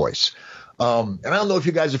storytelling voice. And I don't know if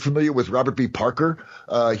you guys are familiar with Robert B. Parker.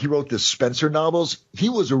 He wrote the Spencer novels. He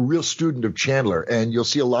was a real student of Chandler, and you'll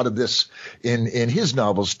see a lot of this in his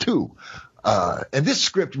novels too. And this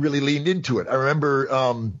script really leaned into it. I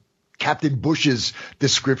remember Captain Bush's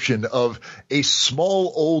description of a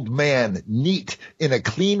small old man, neat in a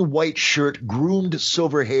clean white shirt, groomed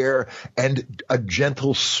silver hair, and a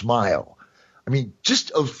gentle smile.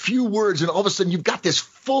 Just a few words, and all of a sudden you've got this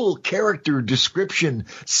full character description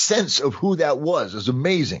sense of who that was. It was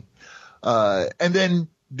amazing. And then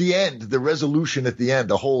the end, the resolution at the end,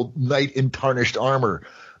 the whole knight in tarnished armor,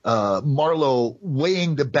 Marlowe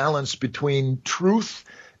weighing the balance between truth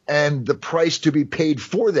and the price to be paid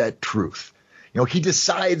for that truth. He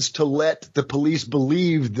decides to let the police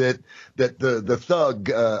believe that the thug,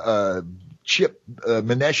 Chip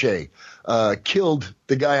Menashe, killed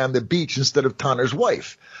the guy on the beach instead of Tanner's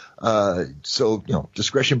wife. So,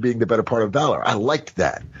 discretion being the better part of valor. I liked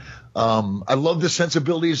that. I love the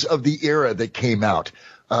sensibilities of the era that came out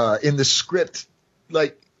in the script.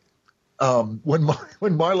 Like when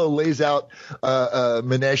Marlowe lays out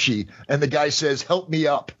Menashe and the guy says, "Help me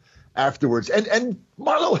up," afterwards, and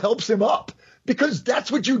Marlowe helps him up. Because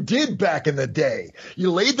that's what you did back in the day.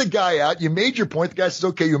 You laid the guy out. You made your point. The guy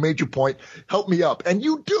says, okay, you made your point. Help me up. And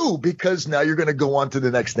you do, because now you're going to go on to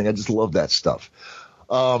the next thing. I just love that stuff.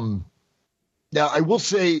 Now, I will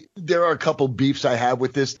say there are a couple beefs I have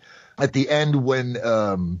with this. At the end when,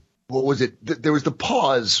 what was it? There was the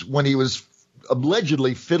pause when he was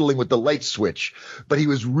allegedly fiddling with the light switch, but he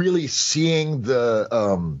was really seeing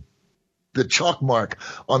the chalk mark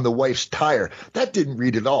on the wife's tire. That didn't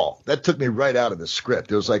read at all. That took me right out of the script.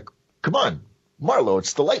 It was like, come on, Marlowe,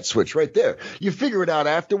 it's the light switch right there. You figure it out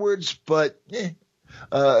afterwards, but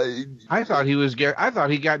I thought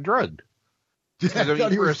he got drugged.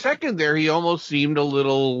 For a second there, he almost seemed a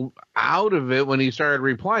little out of it when he started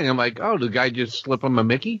replying. I'm like, oh, did the guy just slip him a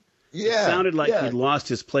Mickey? Yeah. It sounded like he'd lost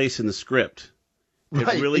his place in the script.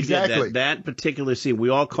 It really exactly. did. That particular scene, we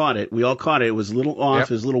all caught it. It was a little off.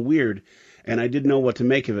 It was a little weird. And I didn't know what to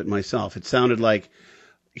make of it myself. It sounded like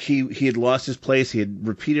he had lost his place. He had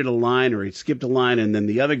repeated a line or he'd skipped a line, and then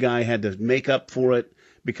the other guy had to make up for it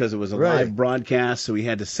because it was a live broadcast, so he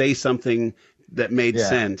had to say something that made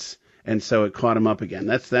sense, and so it caught him up again.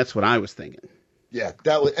 That's what I was thinking. Yeah,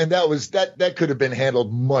 that could have been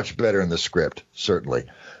handled much better in the script, certainly.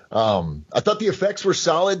 I thought the effects were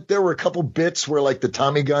solid. There were a couple bits where, like the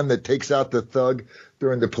Tommy gun that takes out the thug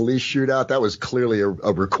during the police shootout, that was clearly a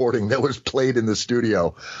recording that was played in the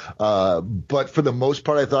studio. But for the most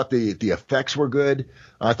part, I thought the effects were good.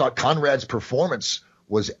 I thought Conrad's performance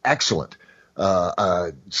was excellent.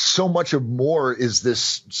 So much of Moore is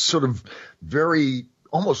this sort of very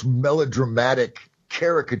almost melodramatic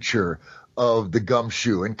caricature of the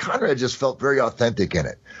gumshoe, and Conrad just felt very authentic in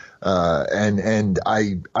it. And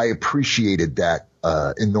I appreciated that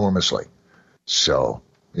enormously. So,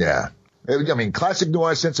 yeah. I mean, classic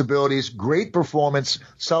noir sensibilities, great performance,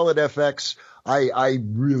 solid FX. I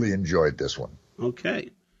really enjoyed this one.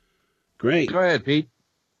 Okay. Great. Go ahead, Pete.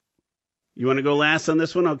 You want to go last on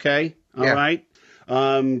this one? Okay. All right.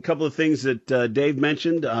 A couple of things that Dave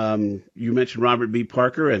mentioned. You mentioned Robert B.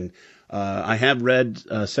 Parker, and I have read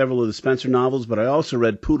several of the Spencer novels, but I also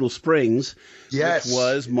read Poodle Springs, which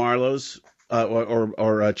was Marlowe's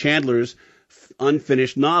or Chandler's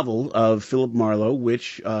unfinished novel of Philip Marlowe,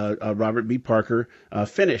 which Robert B. Parker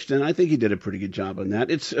finished, and I think he did a pretty good job on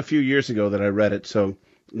that. It's a few years ago that I read it, so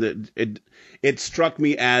it struck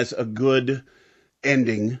me as a good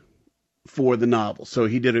ending for the novel. So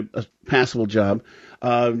he did a passable job.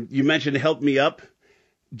 You mentioned Help Me Up.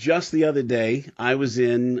 Just the other day, I was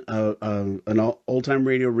in an old-time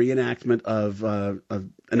radio reenactment of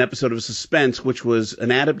an episode of Suspense, which was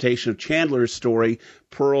an adaptation of Chandler's story,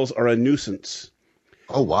 Pearls Are a Nuisance.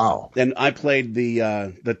 Oh, wow. And I played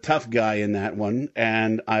the tough guy in that one,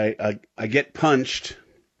 and I get punched,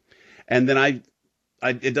 and then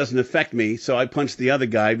it doesn't affect me, so I punch the other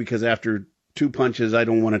guy because after 2 punches, I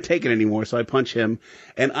don't want to take it anymore, so I punch him,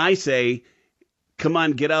 and I say, come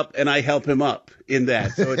on, get up, and I help him up in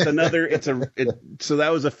that. So it's another, so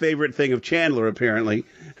that was a favorite thing of Chandler, apparently.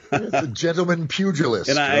 The gentleman pugilist,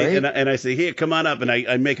 and right? And I say, here, come on up, and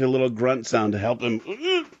I make a little grunt sound to help him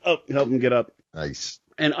get up. Nice.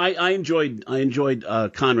 And I enjoyed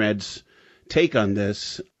Conrad's take on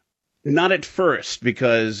this. Not at first,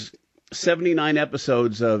 because 79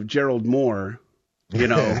 episodes of Gerald Moore,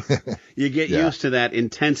 you get used to that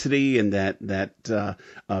intensity and that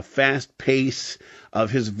fast pace of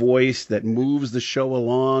his voice that moves the show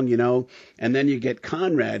along, and then you get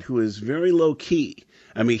Conrad, who is very low key.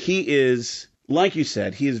 I mean, he is, like you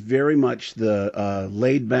said, he is very much the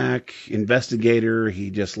laid back investigator.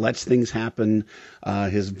 He just lets things happen.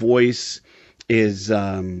 His voice is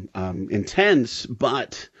intense,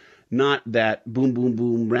 but not that boom, boom,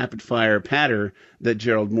 boom, rapid fire patter that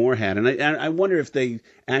Gerald Moore had. And I wonder if they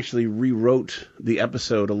actually rewrote the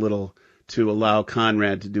episode a little to allow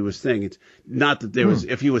Conrad to do his thing. It's not that there was,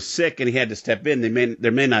 if he was sick and he had to step in,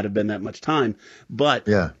 there may not have been that much time, but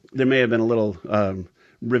there may have been a little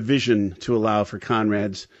revision to allow for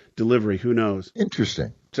Conrad's delivery. Who knows?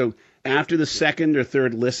 Interesting. So after the second or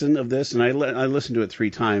third listen of this, and I listened to it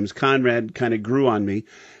 3 times, Conrad kind of grew on me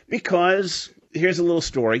because here's a little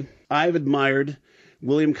story. I've admired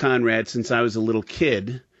William Conrad since I was a little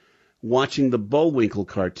kid watching the Bullwinkle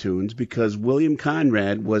cartoons because William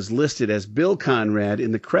Conrad was listed as Bill Conrad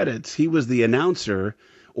in the credits. He was the announcer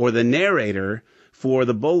or the narrator for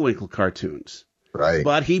the Bullwinkle cartoons. Right.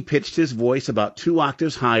 But he pitched his voice about 2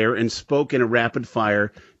 octaves higher and spoke in a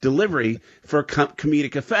rapid-fire delivery for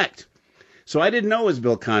comedic effect. So I didn't know it was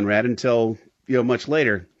Bill Conrad until much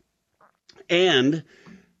later. And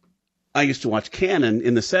I used to watch Cannon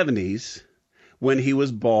in the 70s when he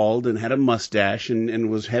was bald and had a mustache and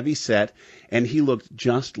was heavy set, and he looked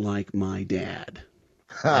just like my dad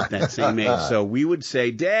at that same age. So we would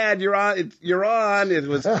say, "Dad, you're on. You're on." It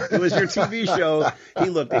was your TV show. He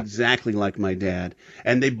looked exactly like my dad,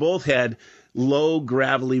 and they both had low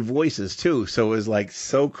gravelly voices too. So it was like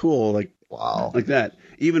so cool, like wow, like that.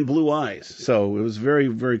 Even blue eyes. So it was very,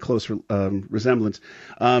 very close resemblance.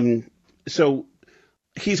 So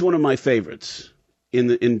he's one of my favorites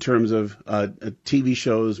in terms of TV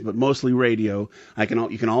shows, but mostly radio.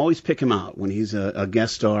 You can always pick him out when he's a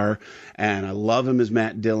guest star, and I love him as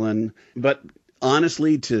Matt Dillon. But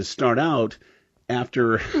honestly, to start out,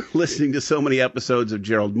 after listening to so many episodes of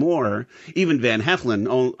Gerald Moore, even Van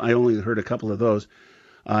Heflin, I only heard a couple of those.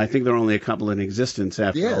 I think there are only a couple in existence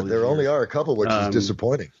after all these there years. only are a couple, which is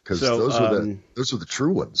disappointing because those are the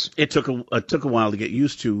true ones. It took a while to get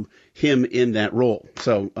used to him in that role.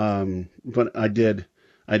 So, but I did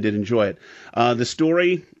enjoy it. The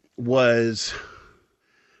story was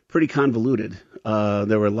pretty convoluted.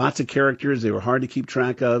 There were lots of characters. They were hard to keep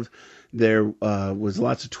track of. There was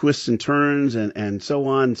lots of twists and turns and so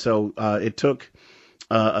on. So it took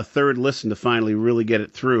a third listen to finally really get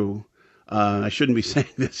it through. I shouldn't be saying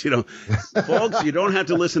this, folks, you don't have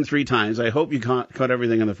to listen 3 times. I hope you caught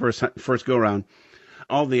everything on the first go round.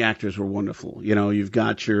 All the actors were wonderful. You've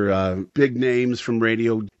got your big names from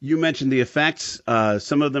radio. You mentioned the effects.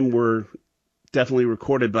 Some of them were definitely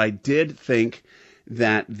recorded, but I did think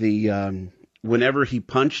that whenever he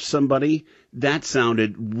punched somebody, that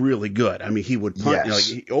sounded really good. I mean, he would punch, Yes.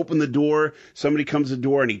 he opened the door, somebody comes to the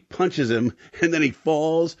door and he punches him, and then he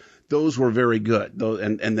falls. Those were very good.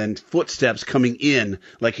 And then footsteps coming in,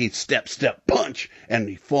 like he step, punch, and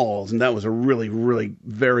he falls. And that was a really, really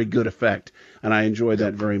very good effect. And I enjoyed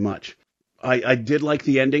that very much. I did like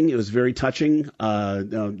the ending. It was very touching.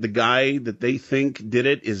 The guy that they think did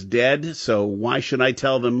it is dead, so why should I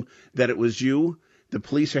tell them that it was you? The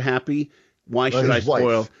police are happy. Why should I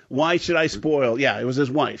spoil? Why should I spoil? Yeah, it was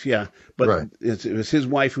his wife, yeah. But it was his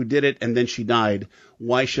wife who did it, and then she died.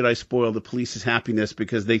 Why should I spoil the police's happiness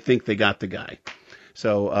because they think they got the guy?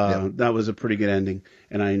 So that was a pretty good ending,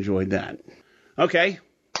 and I enjoyed that. Okay,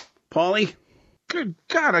 Paulie? Good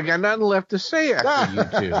God, I got nothing left to say after you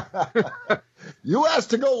two. You asked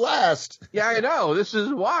to go last. Yeah, I know. This is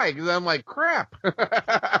why, because I'm like, crap.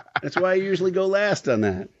 That's why I usually go last on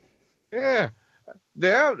that. Yeah.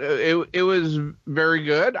 Yeah, it was very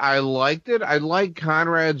good. I liked it. I like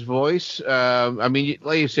Conrad's voice. I mean,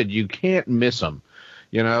 like you said, you can't miss him.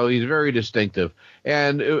 You know, he's very distinctive.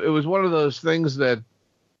 And it was one of those things that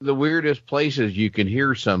the weirdest places you can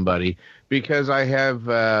hear somebody, because I have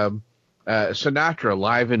Sinatra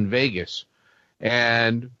live in Vegas.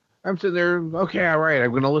 And I'm sitting there, okay, all right,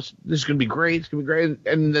 I'm going to listen. This is going to be great. It's going to be great.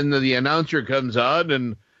 And then the announcer comes on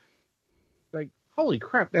and like, holy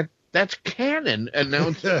crap, that's canon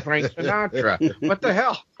announcing Frank Sinatra. What the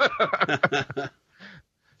hell?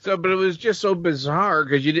 So, but it was just so bizarre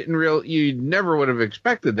because you never would have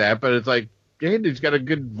expected that. But it's like, hey, he's got a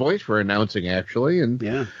good voice for announcing, actually. And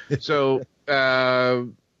yeah. So,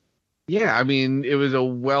 yeah, I mean, it was a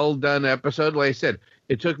well done episode. Like I said,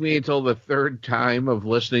 it took me until the third time of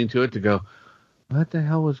listening to it to go, what the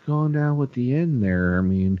hell was going down with the end there? I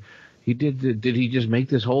mean, did he just make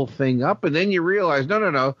this whole thing up? And then you realize,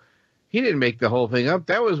 no. He didn't make the whole thing up.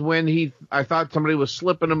 That was when I thought somebody was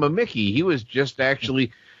slipping him a Mickey. He was just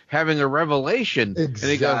actually having a revelation. Exactly.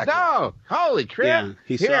 And he goes, no, holy crap. Yeah,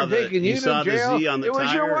 he saw the Z on the it was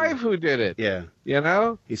tire. your wife who did it. Yeah. You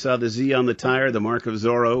know? He saw the Z on the tire, the mark of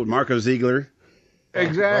Zorro, Marco Ziegler.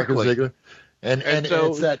 Exactly. Marco Ziegler. And so,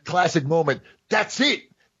 it's that classic moment. That's it.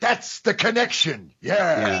 That's the connection.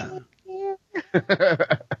 Yeah.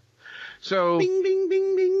 So, bing, bing,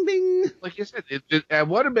 bing, bing, bing. Like you said, it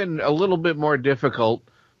would have been a little bit more difficult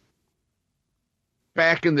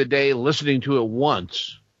back in the day listening to it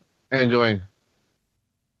once and going,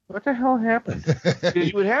 what the hell happened?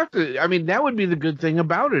 You would have to, I mean, that would be the good thing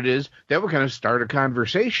about it is that would kind of start a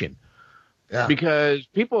conversation. Yeah. Because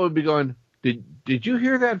people would be going, did you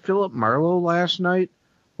hear that Philip Marlowe last night?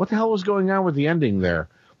 What the hell was going on with the ending there?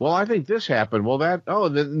 Well, I think this happened. Well,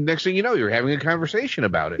 the next thing you know, you're having a conversation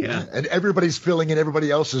about it. Yeah. And everybody's filling in everybody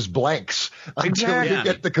else's blanks until you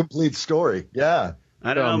get the complete story. Yeah.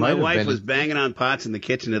 I don't know. My wife was banging on pots in the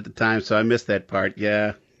kitchen at the time, so I missed that part.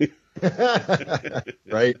 Yeah.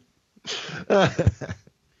 Right.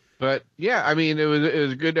 But yeah, I mean, it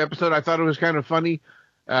was a good episode. I thought it was kind of funny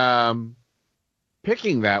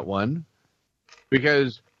picking that one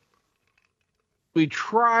because we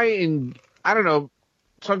try and, I don't know,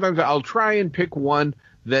 sometimes I'll try and pick one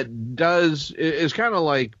that is kind of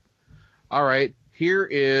like, all right, here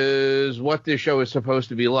is what this show is supposed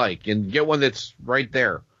to be like, and get one that's right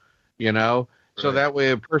there, you know? Right. So that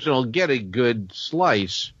way a person will get a good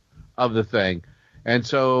slice of the thing. And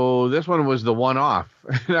so this one was the one-off.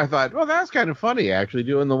 And I thought, well, that's kind of funny, actually,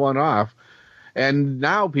 doing the one-off. And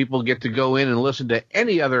now people get to go in and listen to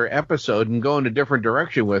any other episode and go in a different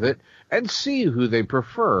direction with it and see who they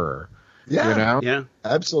prefer. Yeah, you know? Yeah,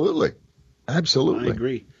 absolutely. I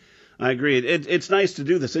agree. It's nice to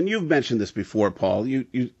do this, and you've mentioned this before, Paul.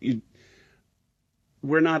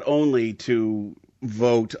 We're not only to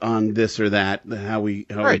vote on this or that, how we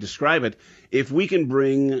describe it. If we can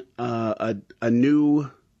bring a new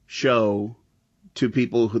show to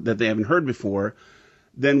people that they haven't heard before,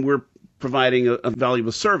 then we're providing a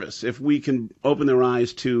valuable service. If we can open their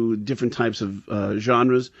eyes to different types of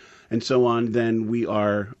genres and so on, then we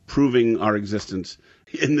are proving our existence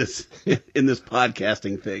in this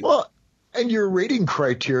podcasting thing. Well, and your rating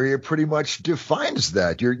criteria pretty much defines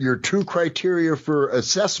that. Your two criteria for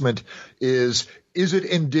assessment is it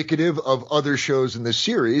indicative of other shows in the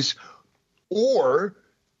series, or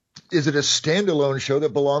is it a standalone show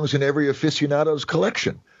that belongs in every aficionado's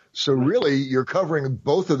collection? So really, you're covering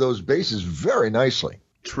both of those bases very nicely.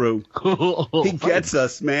 True. He gets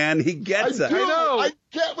us, man. He gets us. I know. I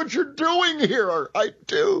get what you're doing here. I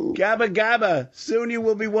do. Gabba Gabba. Soon you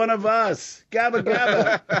will be one of us. Gabba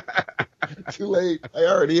Gabba. Too late. I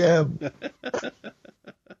already am.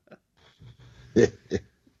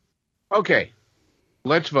 Okay.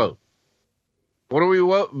 Let's vote. What are we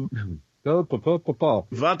voting? What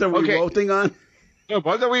are we voting on?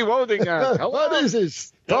 What are we voting on? What is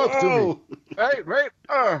this? Talk to me. Right.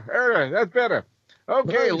 Oh, that's better.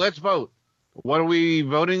 Okay, let's vote. What are we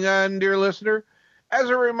voting on, dear listener? As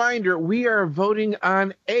a reminder, we are voting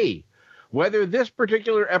on A, Whether this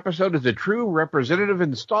particular episode is a true representative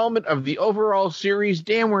installment of the overall series,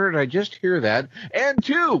 damn, where did I just hear that? And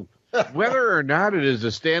 2, whether or not it is a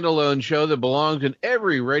standalone show that belongs in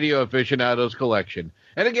every Radio Aficionado's collection.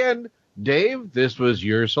 And again, Dave, this was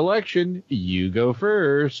your selection. You go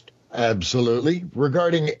first. Absolutely.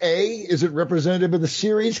 Regarding A, is it representative of the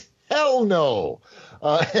series? Hell no.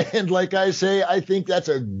 And like I say, I think that's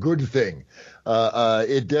a good thing.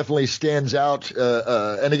 It definitely stands out.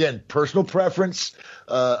 And again, personal preference.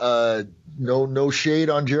 No shade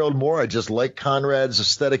on Gerald Moore. I just like Conrad's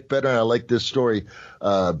aesthetic better, and I like this story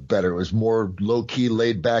better. It was more low-key,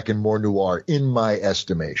 laid back, and more noir in my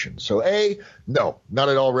estimation. So A, no, not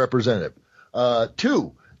at all representative.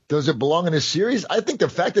 2, does it belong in a series? I think the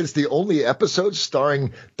fact that it's the only episode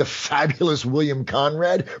starring the fabulous William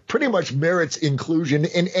Conrad pretty much merits inclusion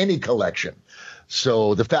in any collection.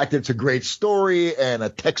 So the fact that it's a great story and a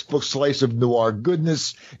textbook slice of noir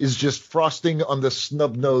goodness is just frosting on the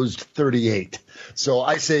snub-nosed 38. So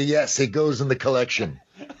I say yes, it goes in the collection.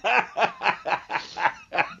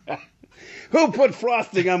 Who put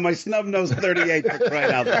frosting on my snub-nosed 38 for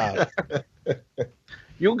crying out loud?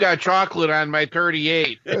 You got chocolate on my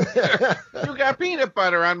 38. You got peanut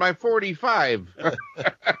butter on my 45.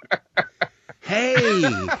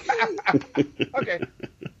 Hey. Okay.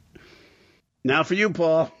 Now for you,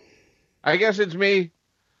 Paul. I guess it's me.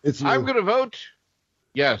 It's you. I'm going to vote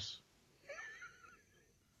yes.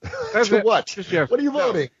 To what? Just yes. What are you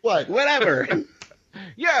voting? What? Whatever.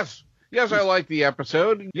 Yes. Yes, I liked the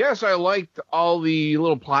episode. Yes, I liked all the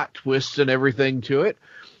little plot twists and everything to it.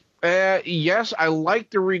 Yes, I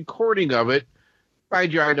like the recording of it.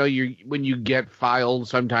 Mind you, I know when you get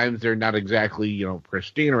files, sometimes they're not exactly,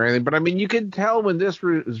 pristine or anything. But, I mean, you can tell when this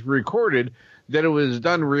was recorded that it was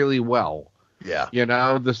done really well. Yeah.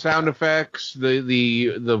 The sound effects,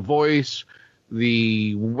 the voice,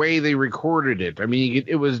 the way they recorded it. I mean,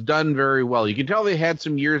 it was done very well. You can tell they had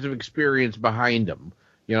some years of experience behind them.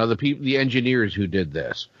 The engineers who did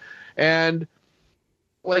this. And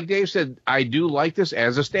like Dave said, I do like this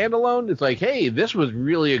as a standalone. It's like, hey, this was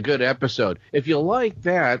really a good episode. If you like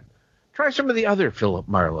that, try some of the other Philip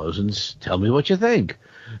Marlowes and tell me what you think.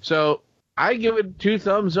 So I give it 2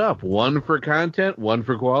 thumbs up. 1 for content, 1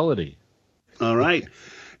 for quality. All right.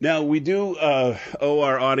 Now, we do owe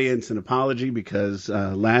our audience an apology because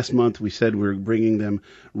last month we said we were bringing them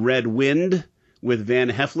Red Wind with Van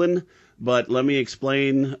Heflin. But let me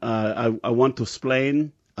explain. I want to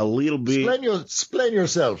explain a little bit. Explain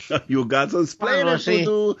yourself. You got to explain it to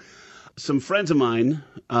do. Some friends of mine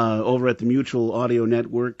over at the Mutual Audio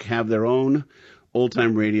Network have their own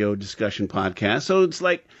old-time radio discussion podcast. So it's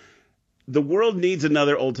like the world needs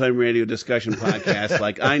another old-time radio discussion podcast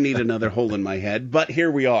like I need another hole in my head. But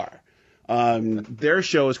here we are. Their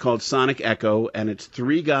show is called Sonic Echo, and it's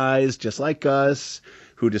 3 guys just like us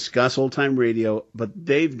who discuss old-time radio, but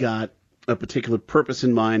they've got a particular purpose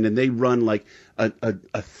in mind, and they run like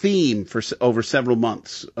a theme for over several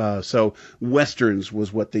months. So Westerns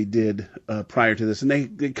was what they did prior to this, and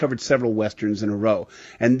they covered several Westerns in a row.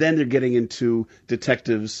 And then they're getting into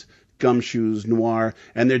detectives, gumshoes, noir,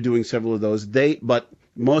 and they're doing several of those. Their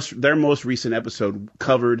most recent episode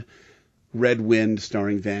covered Red Wind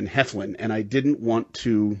starring Van Heflin, and I didn't want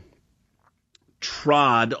to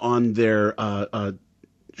trod on their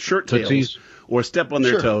shirt tails or step on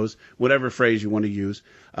their toes, whatever phrase you want to use,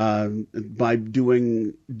 by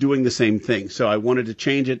doing the same thing. So I wanted to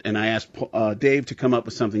change it, and I asked Dave to come up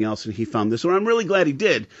with something else, and he found this. And I'm really glad he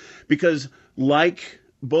did, because like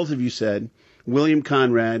both of you said, William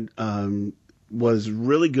Conrad was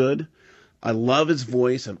really good. I love his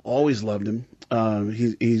voice. I've always loved him.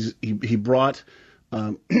 He brought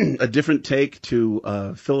a different take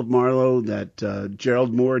to Philip Marlowe that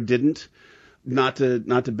Gerald Moore didn't. Not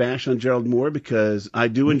to bash on Gerald Moore, because I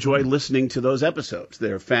do enjoy listening to those episodes.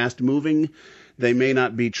 They're fast moving. They may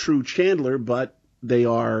not be true Chandler, but they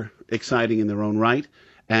are exciting in their own right.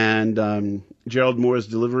 And Gerald Moore's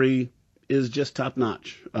delivery is just top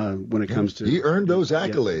notch when it comes to. He earned those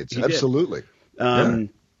accolades. Yeah, absolutely.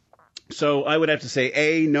 So I would have to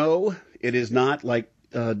say, no, it is not, like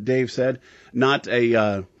Dave said, not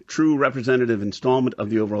a true representative installment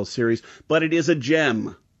of the overall series, but it is a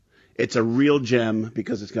gem. It's a real gem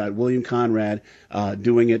because it's got William Conrad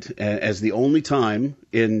doing it as the only time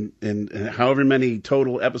in however many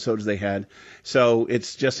total episodes they had. So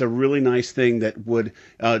it's just a really nice thing that would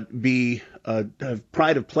be have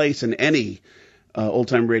pride of place in any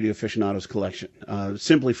old-time radio aficionados collection,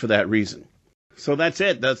 simply for that reason. So that's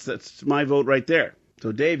it. That's my vote right there.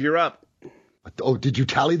 So Dave, you're up. Oh, did you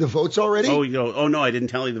tally the votes already? Oh, no, I didn't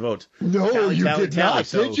tally the votes. No, you did not,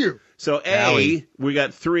 did you? So we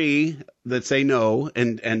got 3 that say no,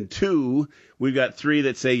 and 2, we've got 3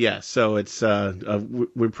 that say yes. So it's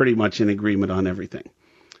we're pretty much in agreement on everything.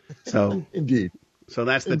 So indeed. So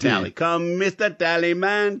that's the tally. Come, Mr.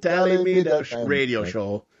 Tallyman, tally me the radio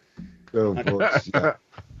show. Oh, folks, yeah.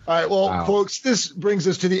 All right, well, folks, this brings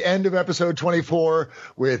us to the end of episode 24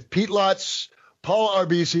 with Pete Lutz, Paul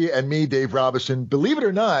Arbisi, and me, Dave Robinson. Believe it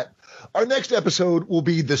or not, our next episode will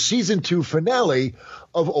be the season 2 finale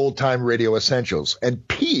of Old Time Radio Essentials, and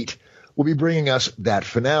Pete will be bringing us that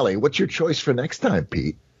finale. What's your choice for next time,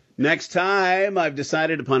 Pete? Next time, I've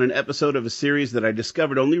decided upon an episode of a series that I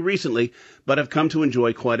discovered only recently, but have come to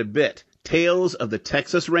enjoy quite a bit. Tales of the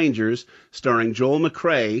Texas Rangers, starring Joel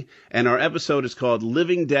McCrea, and our episode is called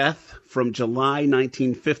Living Death from July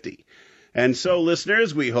 1950. And so,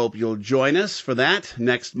 listeners, we hope you'll join us for that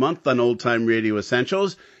next month on Old Time Radio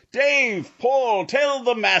Essentials. Dave, Paul, tell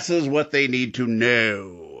the masses what they need to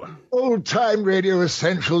know. Old Time Radio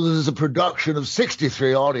Essentials is a production of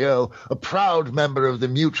 63 Audio, a proud member of the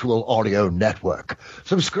Mutual Audio Network.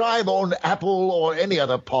 Subscribe on Apple or any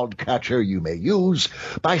other podcatcher you may use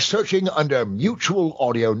by searching under Mutual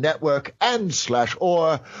Audio Network and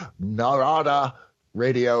 /or Narada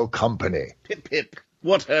Radio Company. Pip, pip.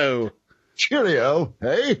 What-ho. Cheerio,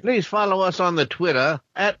 hey? Please follow us on the Twitter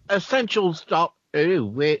at Essentials. Oh,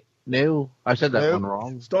 wait, no, I said that one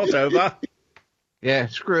wrong. Start over. Yeah,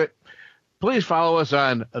 screw it. Please follow us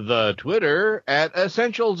on the Twitter at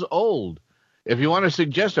Essentials Old. If you want to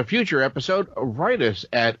suggest a future episode, write us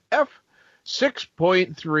at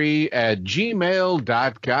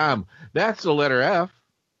f6.3@gmail.com. That's the letter F,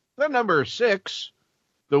 the number 6,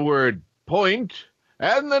 the word point,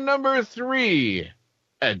 and the number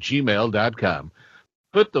 3@gmail.com.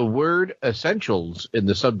 Put the word Essentials in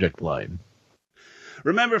the subject line.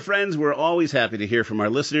 Remember, friends, we're always happy to hear from our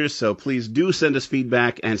listeners, so please do send us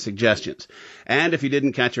feedback and suggestions. And if you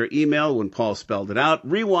didn't catch our email when Paul spelled it out,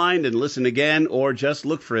 rewind and listen again, or just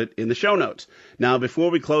look for it in the show notes. Now, before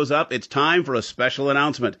we close up, it's time for a special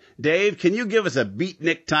announcement. Dave, can you give us a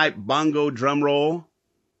beatnik-type bongo drum roll?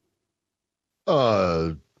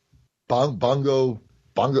 Bongo,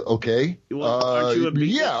 okay. Well, aren't you a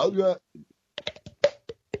beatnik? Yeah,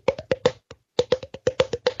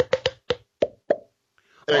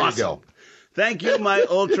 there awesome. you go. Thank you, my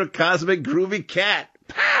ultra cosmic groovy cat.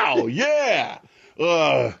 Pow! Yeah!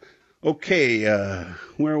 Okay,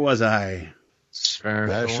 where was I?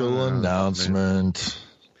 Special announcement.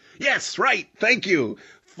 Yes, right. Thank you.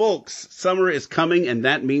 Folks, summer is coming, and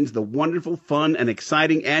that means the wonderful, fun, and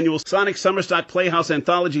exciting annual Sonic Summerstock Playhouse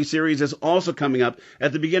Anthology Series is also coming up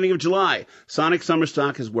at the beginning of July. Sonic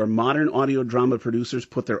Summerstock is where modern audio drama producers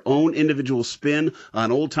put their own individual spin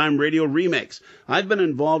on old-time radio remakes. I've been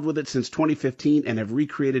involved with it since 2015 and have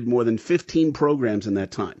recreated more than 15 programs in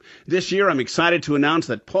that time. This year, I'm excited to announce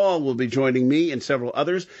that Paul will be joining me and several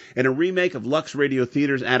others in a remake of Lux Radio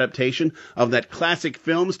Theater's adaptation of that classic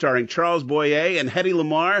film starring Charles Boyer and Hedy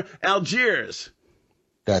Lamarr, Algiers.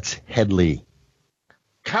 That's Headley.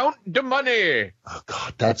 Count the money. Oh,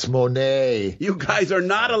 God, that's Monet. You guys are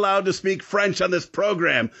not allowed to speak French on this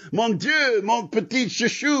program. Mon Dieu, mon petit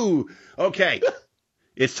chouchou. Okay,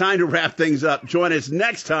 it's time to wrap things up. Join us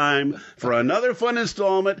next time for another fun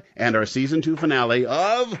installment and our Season 2 finale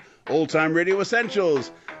of Old Time Radio Essentials.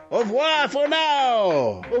 Au revoir for now.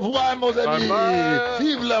 Au revoir, mon ami.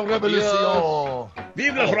 Vive la révolution.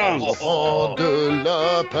 Vive la France. Enfant de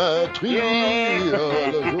la patrie.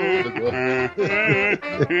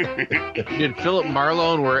 Did Philip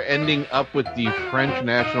Marlowe, and we're ending up with the French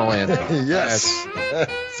national anthem. Yes,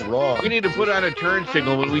 that's wrong. We need to put on a turn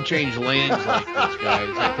signal when we change lanes like this,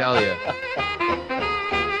 guys. I tell you.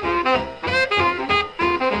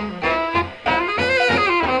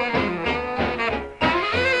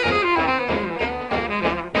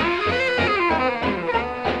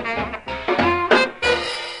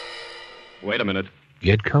 Wait a minute.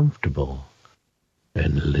 Get comfortable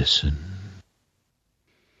and listen.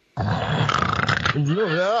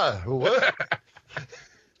 Yeah, what?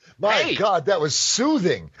 My God, that was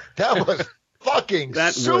soothing. That was fucking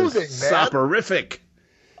soothing, was man. Soporific.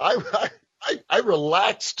 I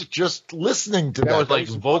relaxed just listening to that. That was like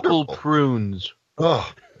vocal wonderful. Prunes.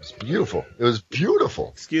 Oh, it was beautiful. It was beautiful.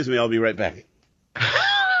 Excuse me, I'll be right back.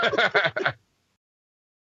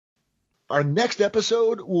 Our next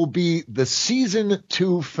episode will be the Season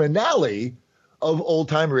 2 finale of Old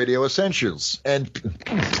Time Radio Essentials. And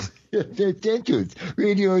Essentials,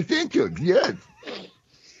 Radio Essentials, yes.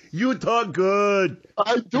 You talk good.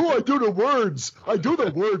 I do the words. I do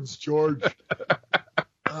the words, George.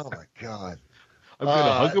 Oh, my God. I'm going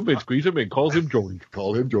to hug him and squeeze him and call him George.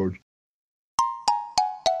 Call him George.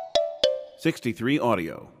 63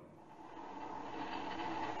 Audio.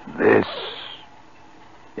 This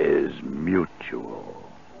is Mutual.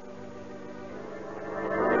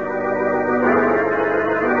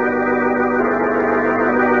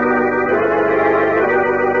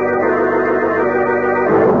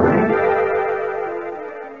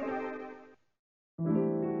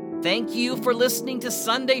 Thank you for listening to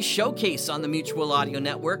Sunday Showcase on the Mutual Audio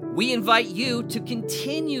Network. We invite you to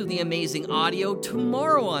continue the amazing audio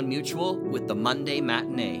tomorrow on Mutual with the Monday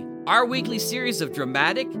Matinee, our weekly series of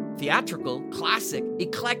dramatic, theatrical, classic,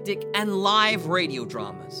 eclectic, and live radio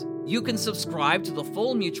dramas. You can subscribe to the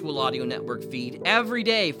full Mutual Audio Network feed every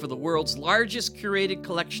day for the world's largest curated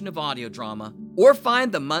collection of audio drama, or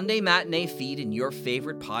find the Monday Matinee feed in your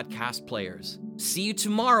favorite podcast players. See you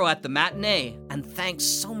tomorrow at the Matinee, and thanks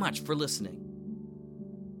so much for listening.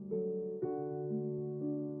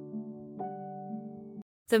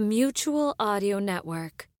 The Mutual Audio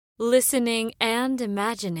Network. Listening and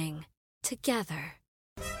imagining together.